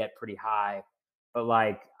ADP did get pretty high, but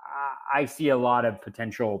like, I see a lot of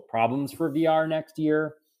potential problems for VR next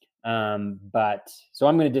year. But so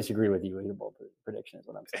I'm going to disagree with you with your bold prediction is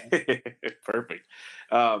what I'm saying. Perfect.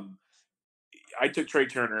 I took Trey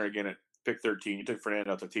Turner again pick 13. You took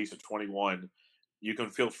Fernando Tatis at 21. You can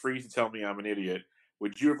feel free to tell me I'm an idiot.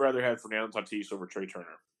 Would you have rather had Fernando Tatis over Trey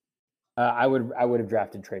Turner? I would have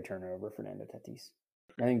drafted Trey Turner over Fernando Tatis.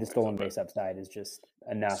 I think the stolen so base upside is just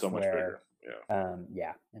enough. so much where, bigger.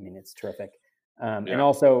 Yeah. I mean, it's terrific. And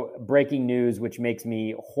also breaking news, which makes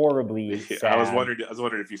me horribly sad. I was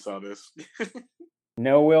wondering if you saw this.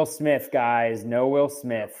 No Will Smith, guys. No Will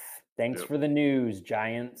Smith. Thanks for the news,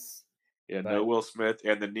 Giants. Yeah, no Will Smith,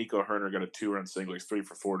 and then Nico Herner got a 2-run single. He's 3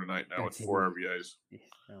 for 4 tonight now with 4 RBIs.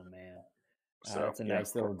 Oh man, so that's a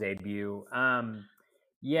nice little debut.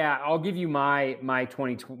 Yeah, I'll give you my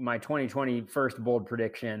 2020 first bold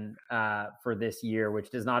prediction for this year, which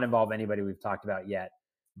does not involve anybody we've talked about yet,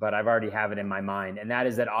 but I've already have it in my mind, and that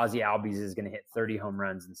is that Ozzie Albies is going to hit 30 home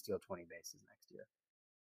runs and steal 20 bases next year.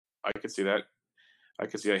 I could see that. I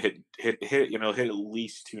could see I hit at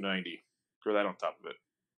least 290. Throw that on top of it.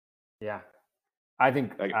 Yeah, I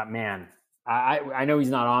think, man, I know he's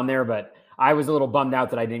not on there, but I was a little bummed out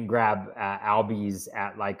that I didn't grab Albies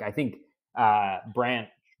at I think Brandt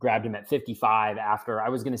grabbed him at 55 after. I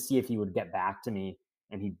was going to see if he would get back to me,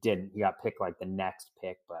 and he didn't. He got picked the next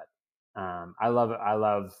pick, but I love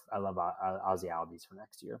Ozzie Albies for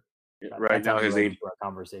next year. Right now, his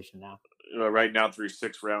conversation now. Right now, through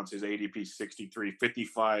 6 rounds, his ADP 63.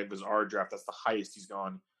 55 is our draft. That's the highest he's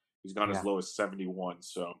gone. He's gone as low as 71.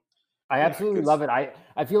 So I absolutely love it.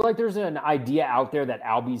 I feel like there's an idea out there that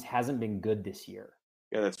Albies hasn't been good this year.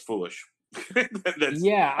 Yeah, that's foolish. I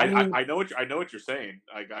know what you're saying.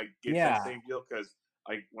 I get that same deal because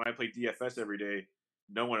when I play DFS every day,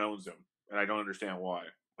 no one owns him, and I don't understand why.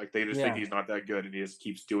 They just think he's not that good, and he just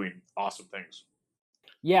keeps doing awesome things.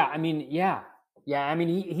 Yeah, I mean,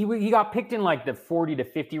 he got picked in the 40 to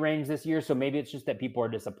 50 range this year, so maybe it's just that people are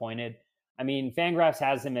disappointed. I mean, Fangraphs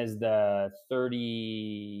has him as the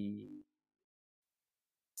 36th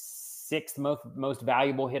most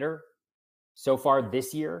valuable hitter so far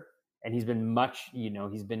this year, and he's been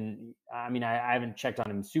I haven't checked on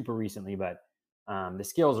him super recently, but the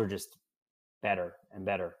skills are just better and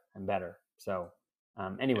better and better. So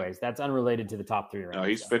anyways, that's unrelated to the top 3 rounds.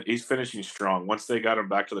 No, he's finishing strong. Once they got him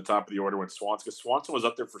back to the top of the order when Swanson was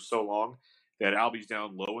up there for so long, they had Albies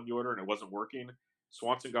down low in the order and it wasn't working.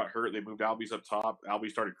 Swanson got hurt. They moved Albies up top.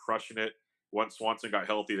 Albies started crushing it. Once Swanson got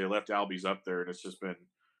healthy, they left Albies up there, and it's just been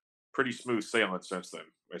pretty smooth sailing since then.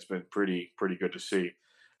 It's been pretty good to see.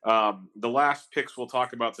 The last picks we'll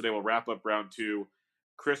talk about today, we'll wrap up round 2.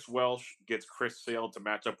 Chris Welsh gets Chris Sale to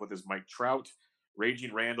match up with his Mike Trout.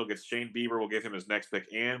 Raging Randall gets Shane Bieber. We'll give him his next pick,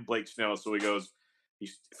 and Blake Snell. So he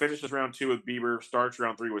finishes round 2 with Bieber, starts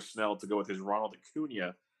round 3 with Snell to go with his Ronald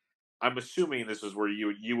Acuna. I'm assuming this is where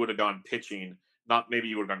you would have gone pitching. Not maybe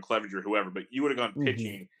you would have gone Clevenger or whoever, but you would have gone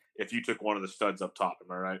pitching if you took one of the studs up top.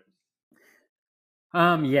 Am I right?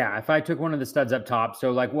 Yeah, if I took one of the studs up top.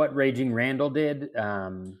 So what Raging Randall did,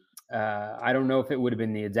 I don't know if it would have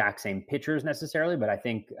been the exact same pitchers necessarily, but I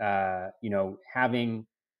think, the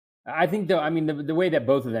way that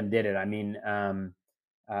both of them did it,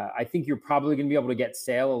 I think you're probably going to be able to get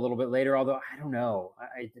Sale a little bit later, although I don't know.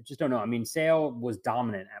 I just don't know. I mean, Sale was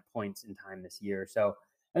dominant at points in time this year. So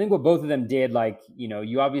I think what both of them did,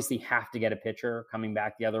 you obviously have to get a pitcher coming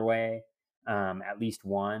back the other way, at least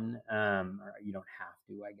one. Or you don't have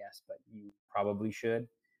to, I guess, but you probably should.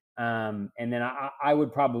 And then I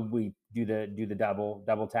would probably do the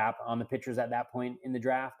double tap on the pitchers at that point in the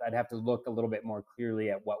draft. I'd have to look a little bit more clearly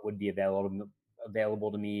at what would be available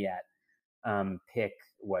to me at pick.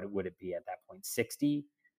 What would it be at that point? 60.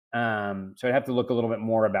 So I'd have to look a little bit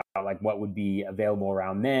more about what would be available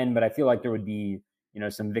around then. But I feel like there would be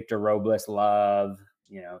some Victor Robles love,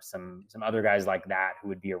 some other guys like that who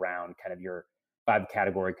would be around kind of your 5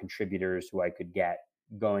 category contributors who I could get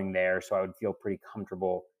going there. So I would feel pretty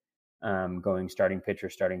comfortable going starting pitcher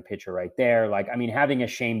right there. Having a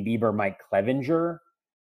Shane Bieber, Mike Clevenger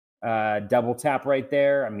double tap right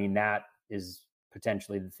there. That is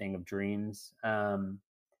potentially the thing of dreams.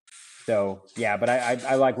 So yeah, but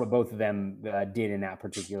I like what both of them did in that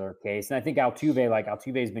particular case. And I think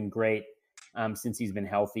Altuve's been great since he's been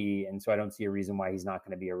healthy. And so I don't see a reason why he's not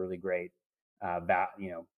going to be a really great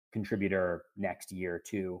contributor next year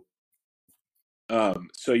too.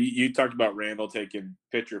 So you talked about Randall taking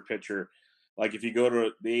pitcher. If you go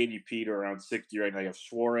to the ADP to around 60 right now, you have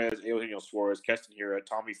Suarez, Eugenio Suarez, Keston Hiura,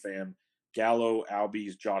 Tommy Pham, Gallo,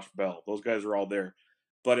 Albies, Josh Bell. Those guys are all there.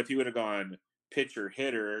 But if he would have gone pitcher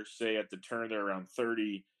hitter, say at the turn there around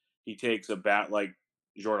 30, he takes a bat like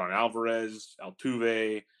Jordan Alvarez,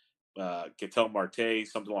 Altuve, Ketel Marte,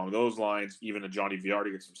 something along those lines, even a Johnny VR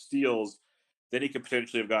to get some steals. Then he could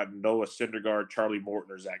potentially have gotten Noah Syndergaard, Charlie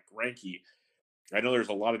Morton, or Zach Greinke. I know there's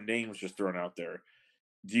a lot of names just thrown out there.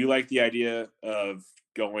 Do you like the idea of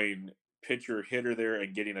going pitcher hitter there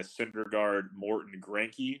and getting a Syndergaard, Morton,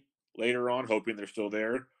 Greinke later on, hoping they're still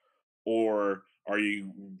there, or are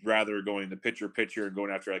you rather going the pitcher and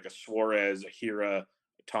going after like a Suarez, a Hira,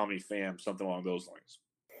 Tommy Pham, something along those lines?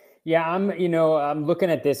 Yeah, I'm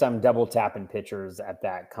looking at this. I'm double tapping pitchers at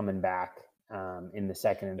that coming back in the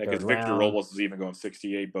second and third Because round. Victor Robles is even going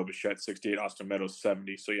 68, Bo Bichette 68, Austin Meadows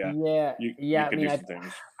 70. So Yeah. you I can mean, do some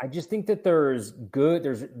things. I just think that there's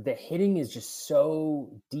the hitting is just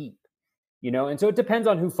so deep, and so it depends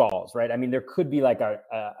on who falls, right? I mean, there could be like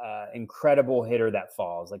a incredible hitter that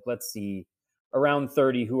falls. Like, let's see, around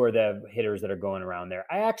 30, who are the hitters that are going around there?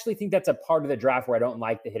 I actually think that's a part of the draft where I don't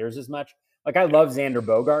like the hitters as much. Like, I love Xander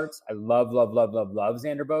Bogaerts. I love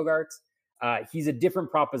Xander Bogaerts. He's a different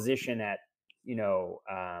proposition at,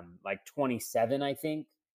 like 27, I think,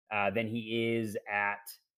 than he is at,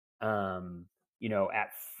 at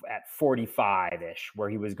 45-ish, where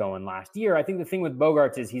he was going last year. I think the thing with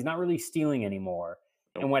Bogaerts is he's not really stealing anymore.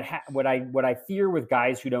 And what I fear with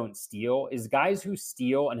guys who don't steal is guys who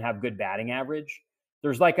steal and have good batting average.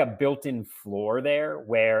 There's like a built-in floor there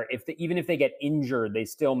where even if they get injured, they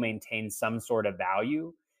still maintain some sort of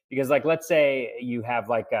value. Because, like, let's say you have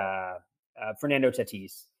like Fernando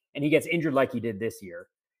Tatis, and he gets injured like he did this year,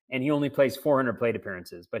 and he only plays 400 plate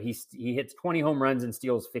appearances, but he hits 20 home runs and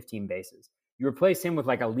steals 15 bases. You replace him with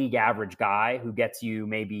like a league average guy who gets you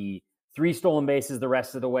maybe 3 stolen bases the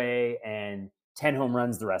rest of the way and 10 home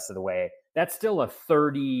runs the rest of the way. That's still a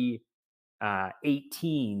 30-18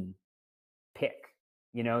 pick.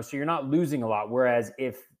 So you're not losing a lot. Whereas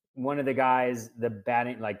if one of the guys, the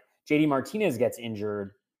batting, like JD Martinez, gets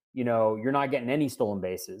injured, you're not getting any stolen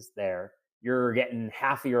bases there. You're getting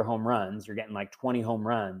half of your home runs. You're getting like 20 home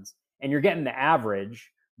runs, and you're getting the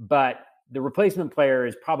average, but the replacement player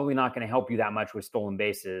is probably not going to help you that much with stolen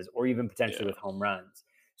bases or even potentially with home runs.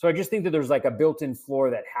 So I just think that there's like a built-in floor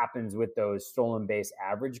that happens with those stolen base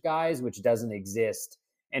average guys, which doesn't exist.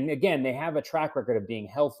 And again, they have a track record of being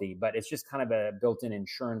healthy, but it's just kind of a built-in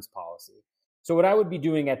insurance policy. So what I would be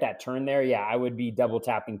doing at that turn there, I would be double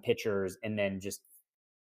tapping pitchers and then just,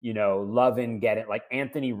 loving getting like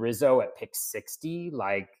Anthony Rizzo at pick 60.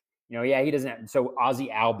 Like, he doesn't have, so Ozzie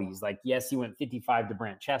Albies, like, yes, he went 55 to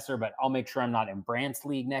Brant Chesser, but I'll make sure I'm not in Brant's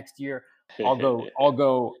league next year. I'll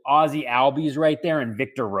go Ozzie Albies right there and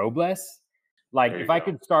Victor Robles. Like, if I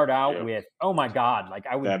could start out with, oh my God, like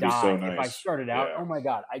I would die so nice. If I started out, oh my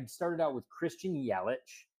God, I started out with Christian Yelich.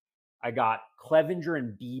 I got Clevenger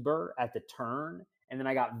and Bieber at the turn. And then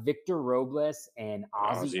I got Victor Robles and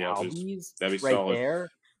Ozzie Albies right solid. There.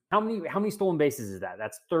 How many stolen bases is that?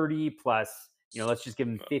 That's 30 plus, let's just give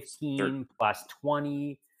him 15 plus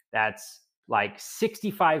 20. That's like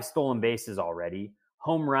 65 stolen bases already.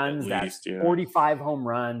 Home runs, that's 45 home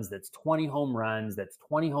runs. That's 20 home runs. That's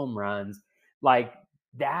 20 home runs. Like,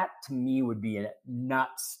 that to me would be a nut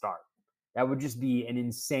start. That would just be an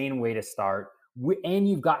insane way to start. And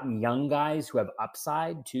you've gotten young guys who have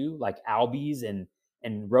upside too, like Albies and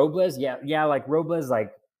Robles. Yeah, like Robles,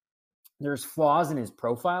 like there's flaws in his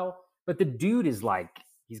profile, but the dude is like,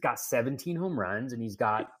 he's got 17 home runs and he's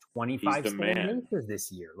got 25 stolen bases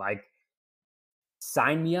this year. Like,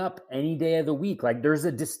 sign me up any day of the week. Like, there's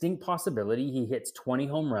a distinct possibility he hits 20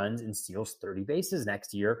 home runs and steals 30 bases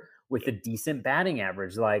next year with a decent batting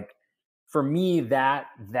average. Like, for me, that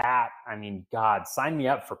I mean, God, sign me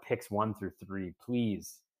up for picks 1 through 3,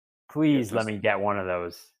 please. Please let me get one of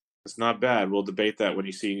those. It's not bad. We'll debate that when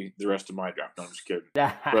you see the rest of my draft. No, I'm just kidding.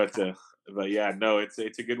 But yeah, no, it's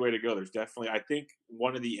a good way to go. There's definitely, I think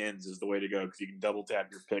one of the ends is the way to go because you can double tap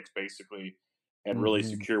your picks basically and really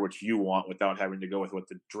secure what you want without having to go with what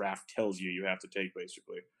the draft tells you have to take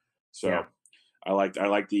basically. So I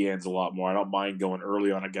like the ends a lot more. I don't mind going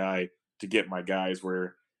early on a guy to get my guys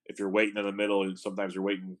where if you're waiting in the middle and sometimes you're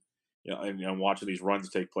waiting, and watching these runs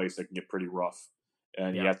take place, that can get pretty rough.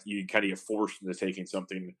 And you kind of get forced into taking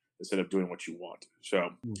something instead of doing what you want. So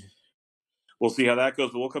we'll see how that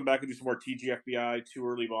goes. But we'll come back and do some more TGFBI, too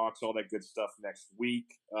early mocks, all that good stuff next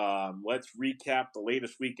week. Let's recap the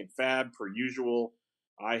latest week in Fab per usual.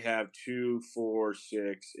 I have 2, 4,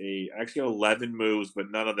 6, 8, actually 11 moves,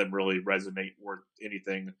 but none of them really resonate worth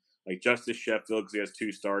anything. Like Justice Sheffield, because he has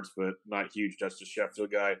 2 starts, but not huge Justice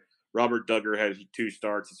Sheffield guy. Robert Duggar had 2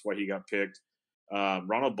 starts. That's why he got picked.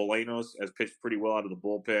 Ronald Bolanos has pitched pretty well out of the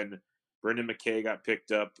bullpen. Brendan McKay got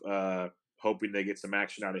picked up, hoping they get some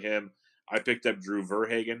action out of him. I picked up Drew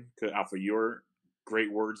Verhagen off of your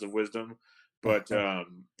great words of wisdom, but I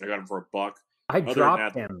got him for $1. I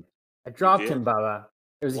dropped him, Bubba.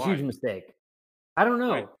 It was a huge mistake. I don't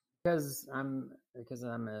know, because I'm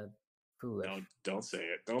a Foolish. No, don't say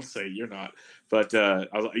it. Don't say it. You're not. But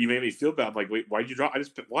you made me feel bad. I'm like, wait, why'd you drop?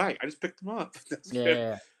 Why? I just picked them up. That's good.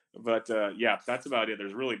 Yeah. But yeah, that's about it.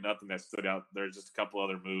 There's really nothing that stood out. There's just a couple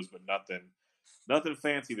other moves, but nothing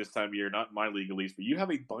fancy this time of year. Not in my league at least. But you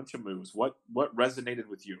have a bunch of moves. What resonated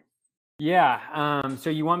with you? Yeah.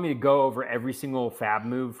 So you want me to go over every single fab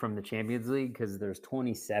move from the Champions League because there's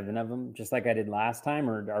 27 of them, just like I did last time,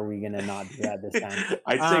 or are we gonna not do that this time?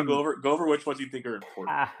 I'd say go over which ones you think are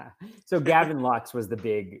important. So Gavin Lux was the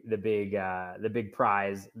big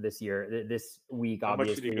prize this year, this week. How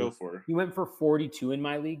Obviously, much did he go for? He went for 42 in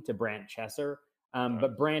my league to Brant Chesser.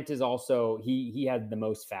 But Brant is also he had the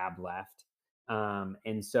most fab left.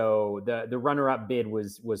 And so the runner-up bid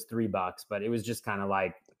was $3, but it was just kind of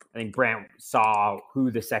like, I think Brant saw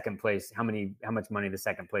who the second place, how much money the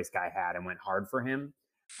second place guy had, and went hard for him.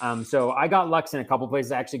 So I got Lux in a couple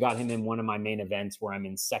places. I actually got him in one of my main events where I'm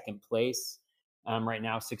in second place right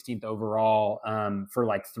now, 16th overall, for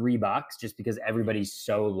like $3, just because everybody's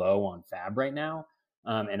so low on fab right now.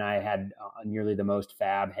 And I had nearly the most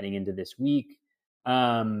fab heading into this week.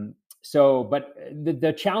 But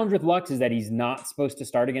the challenge with Lux is that he's not supposed to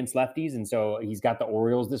start against lefties. And so he's got the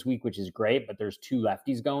Orioles this week, which is great, but there's 2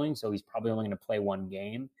 lefties going. So he's probably only going to play 1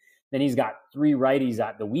 game. Then he's got 3 righties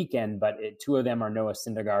at the weekend, but 2 of them are Noah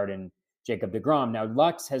Syndergaard and Jacob deGrom. Now,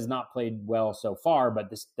 Lux has not played well so far, but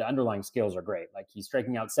the underlying skills are great. Like, he's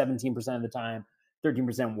striking out 17% of the time,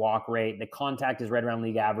 13% walk rate. The contact is right around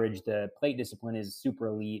league average. The plate discipline is super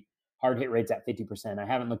elite. Hard hit rate's at 50%. I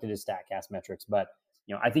haven't looked at his StatCast metrics, but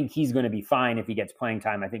I think he's going to be fine if he gets playing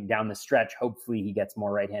time. I think down the stretch, hopefully he gets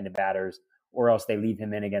more right-handed batters, or else they leave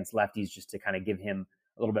him in against lefties just to kind of give him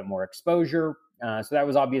a little bit more exposure. So that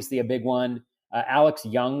was obviously a big one. Alex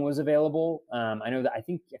Young was available. I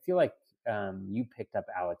feel like you picked up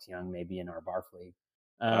Alex Young maybe in our Barf league.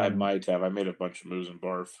 I might have. I made a bunch of moves in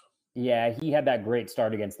Barf. Yeah, he had that great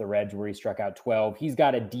start against the Reds where he struck out 12. He's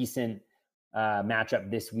got a decent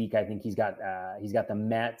matchup this week. I think he's got the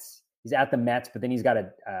Mets. He's at the Mets, but then he's got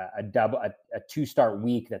a 2-start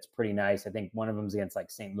week that's pretty nice. I think one of them's against like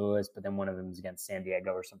St. Louis, but then one of them's against San Diego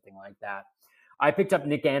or something like that. I picked up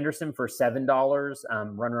Nick Anderson for $7,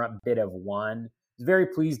 runner-up bid of $1. I was very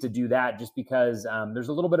pleased to do that just because there's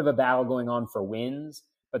a little bit of a battle going on for wins,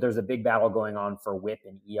 but there's a big battle going on for WHIP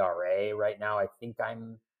and ERA right now. I think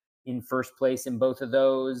I'm in first place in both of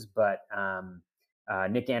those, but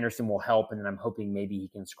Nick Anderson will help, and then I'm hoping maybe he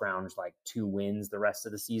can scrounge like 2 wins the rest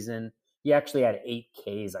of the season. He actually had 8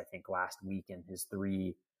 Ks, I think, last week in his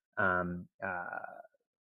 3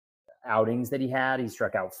 outings that he had. He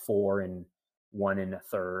struck out 4 and 1 in a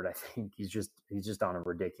third. I think he's just on a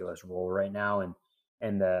ridiculous roll right now,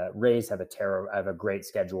 and the Rays have a great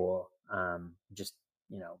schedule.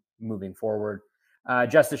 Moving forward.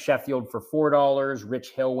 Justice Sheffield for $4.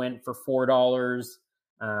 Rich Hill went for $4.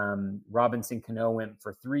 Robinson Cano went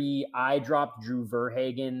for $3. I dropped Drew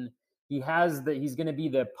Verhagen. He's going to be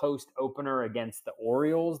the post opener against the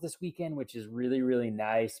Orioles this weekend, which is really, really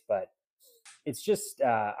nice. But it's just,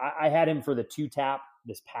 I had him for the 2-tap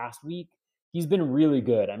this past week. He's been really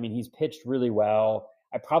good. I mean, he's pitched really well.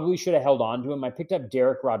 I probably should have held on to him. I picked up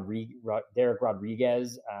Derek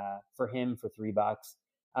Rodriguez for him for $3.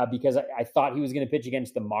 Because I thought he was going to pitch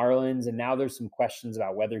against the Marlins, and now there's some questions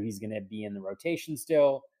about whether he's going to be in the rotation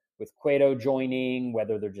still with Cueto joining,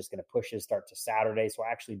 whether they're just going to push his start to Saturday. So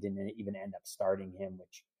I actually didn't even end up starting him,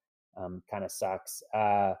 which kind of sucks.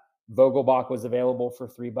 Vogelbach was available for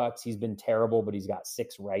 $3. He's been terrible, but he's got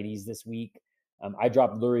 6 righties this week. I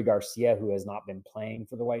dropped Lurie Garcia, who has not been playing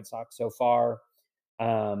for the White Sox so far.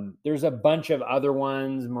 There's a bunch of other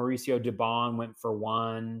ones. Mauricio Dubon went for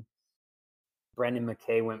 $1. Brendan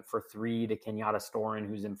McKay went for $3 to Kenyatta Storin,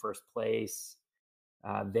 who's in first place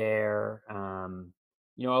there.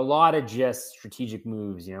 A lot of just strategic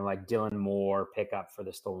moves, like Dylan Moore pickup for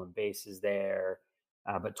the stolen bases there.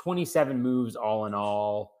 But 27 moves all in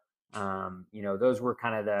all. Those were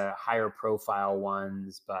kind of the higher profile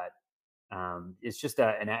ones, but it's just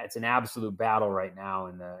it's an absolute battle right now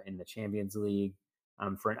in the Champions League.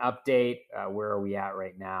 For an update, where are we at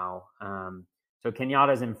right now? So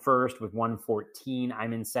Kenyatta's in first with 114.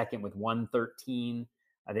 I'm in second with 113.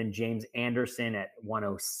 Then James Anderson at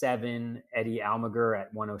 107. Eddie Almaguer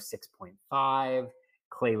at 106.5.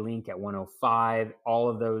 Clay Link at 105.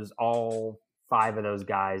 All 5 of those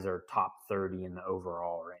guys are top 30 in the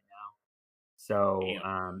overall right now. So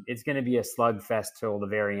it's going to be a slugfest till the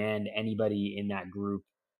very end. Anybody in that group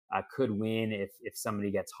could win if somebody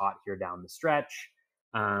gets hot here down the stretch.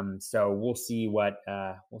 So we'll see what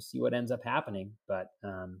ends up happening, but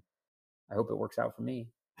I hope it works out for me.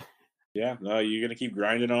 Yeah, no, you're gonna keep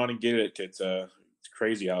grinding on and get it. It's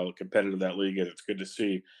crazy how competitive that league is. It's good to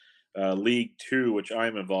see. League 2, which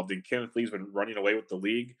I'm involved in, Kenneth Lee's been running away with the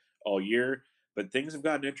league all year, but things have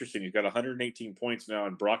gotten interesting. He's got 118 points now,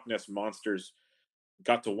 and Brock Ness Monsters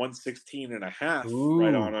got to 116 and a half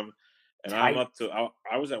right on him. And tight. I'm up to,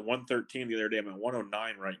 I was at 113 the other day. I'm at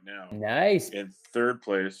 109 right now. Nice. In third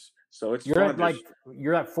place. So it's you're fun. At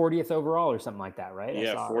you're at 40th overall or something like that, right?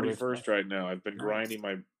 Yeah, 41st right now. I've been grinding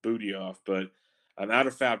my booty off, but I'm out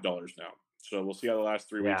of fab dollars now. So we'll see how the last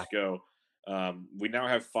 3 weeks go. We now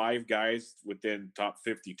have 5 guys within top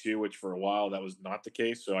 52, which for a while that was not the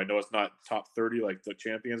case. So I know it's not top 30 like the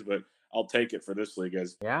champions, but I'll take it for this league.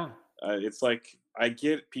 It's like I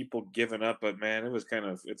get people giving up, but man,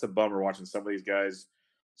 it's a bummer watching some of these guys,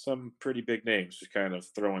 some pretty big names, just kind of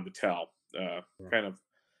throwing the towel. Kind of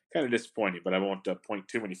disappointing, but I won't point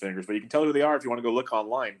too many fingers. But you can tell who they are if you want to go look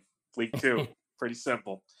online. League 2, pretty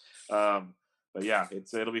simple. But yeah,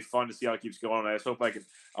 it'll be fun to see how it keeps going. I just hope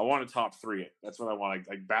I want to top 3 it. That's what I want.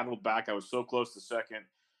 I battled back. I was so close to second,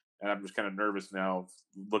 and I'm just kind of nervous now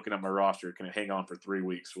looking at my roster. Can it hang on for 3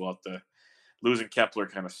 weeks? We'll have to. Losing Kepler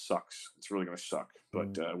kind of sucks. It's really going to suck,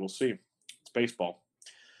 but we'll see. It's baseball.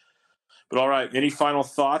 But all right, any final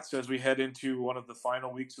thoughts as we head into one of the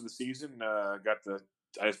final weeks of the season? I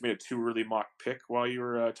just made a too early mock pick while you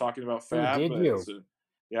were talking about fab. Did you?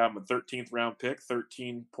 I'm a 13th round pick,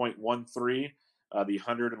 13.13, the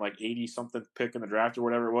 180 something pick in the draft or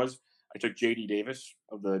whatever it was. I took J.D. Davis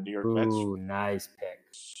of the New York Mets. Ooh, nice pick.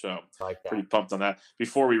 So pretty pumped on that.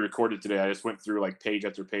 Before we recorded today, I just went through page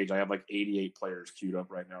after page. I have 88 players queued up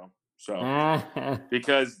right now. So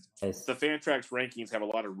because the Fantrax rankings have a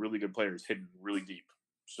lot of really good players hidden really deep.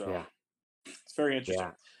 So it's very interesting.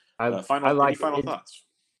 Yeah. Final thoughts?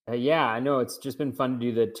 I know it's just been fun to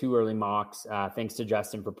do the too early mocks. Thanks to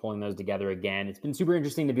Justin for pulling those together again. It's been super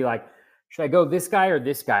interesting to be like, should I go this guy or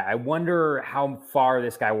this guy? I wonder how far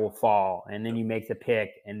this guy will fall. And then you make the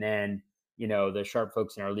pick, and then, the sharp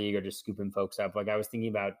folks in our league are just scooping folks up. Like I was thinking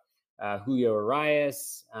about Julio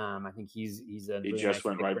Arias. I think he's a he just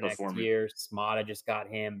went right before me. Smada just got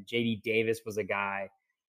him. JD Davis was a guy,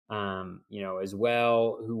 as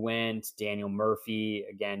well, who went. Daniel Murphy,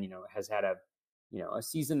 again, has had a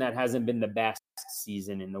season that hasn't been the best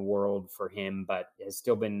season in the world for him, but has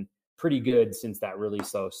still been pretty good since that really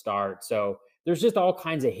slow start. So there's just all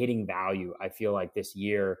kinds of hitting value, I feel like, this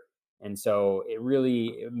year. And so it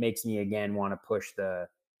makes me again want to push the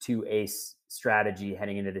 2 ace strategy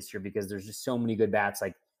heading into this year, because there's just so many good bats.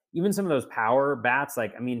 Like even some of those power bats,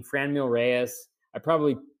 Franmil Reyes, I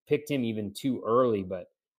probably picked him even too early, but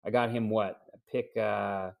I got him pick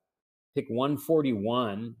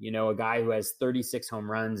 141, a guy who has 36 home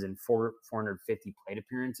runs and 450 plate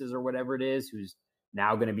appearances or whatever it is, who's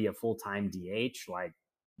now going to be a full-time DH.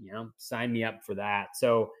 Sign me up for that.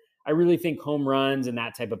 So I really think home runs and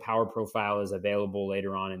that type of power profile is available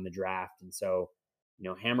later on in the draft. And so,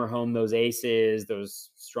 hammer home those aces,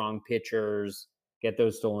 those strong pitchers, get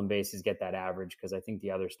those stolen bases, get that average, because I think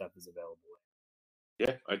the other stuff is available.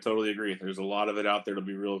 Yeah, I totally agree. There's a lot of it out there. It'll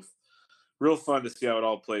be real fun to see how it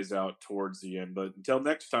all plays out towards the end. But until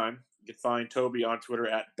next time, you can find Toby on Twitter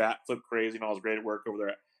at BatFlipCrazy and all his great work over there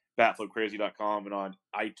at batflipcrazy.com and on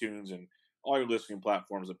iTunes and all your listening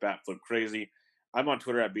platforms at BatFlipCrazy. I'm on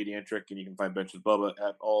Twitter at BDentric, and you can find Bench with Bubba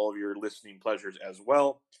at all of your listening pleasures as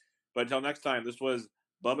well. But until next time, this was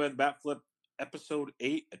Bubba and Batflip episode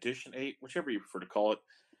 8, edition 8, whichever you prefer to call it.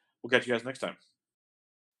 We'll catch you guys next time.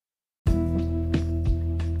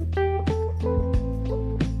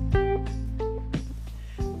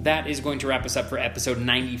 That is going to wrap us up for episode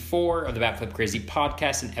 94 of the Batflip Crazy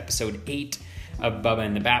podcast and episode 8 of Bubba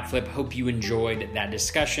and the Batflip. Hope you enjoyed that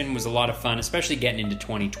discussion. It was a lot of fun, especially getting into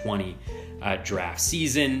 2020 draft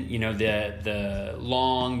season. The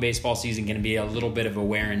long baseball season can be a little bit of a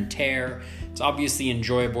wear and tear. It's obviously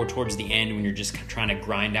enjoyable towards the end when you're just trying to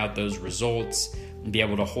grind out those results and be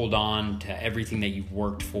able to hold on to everything that you've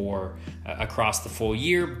worked for across the full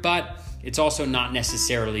year. But it's also not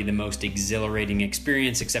necessarily the most exhilarating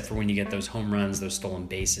experience, except for when you get those home runs, those stolen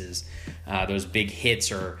bases, those big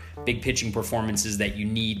hits or big pitching performances that you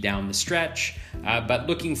need down the stretch. But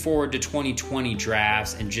looking forward to 2020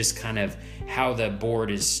 drafts and just kind of how the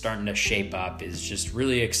board is starting to shape up is just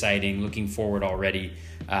really exciting. Looking forward already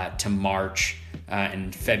to March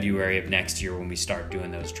and February of next year when we start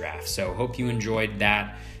doing those drafts. So hope you enjoyed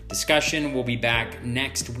that discussion. We'll be back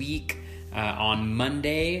next week on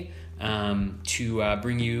Monday to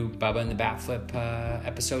bring you Bubba and the Batflip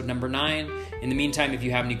episode number 9. In the meantime, if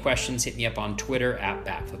you have any questions, hit me up on Twitter at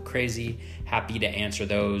BatFlipCrazy. Happy to answer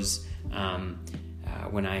those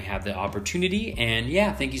when I have the opportunity. And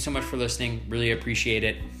yeah, thank you so much for listening. Really appreciate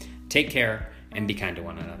it. Take care, and be kind to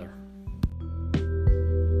one another.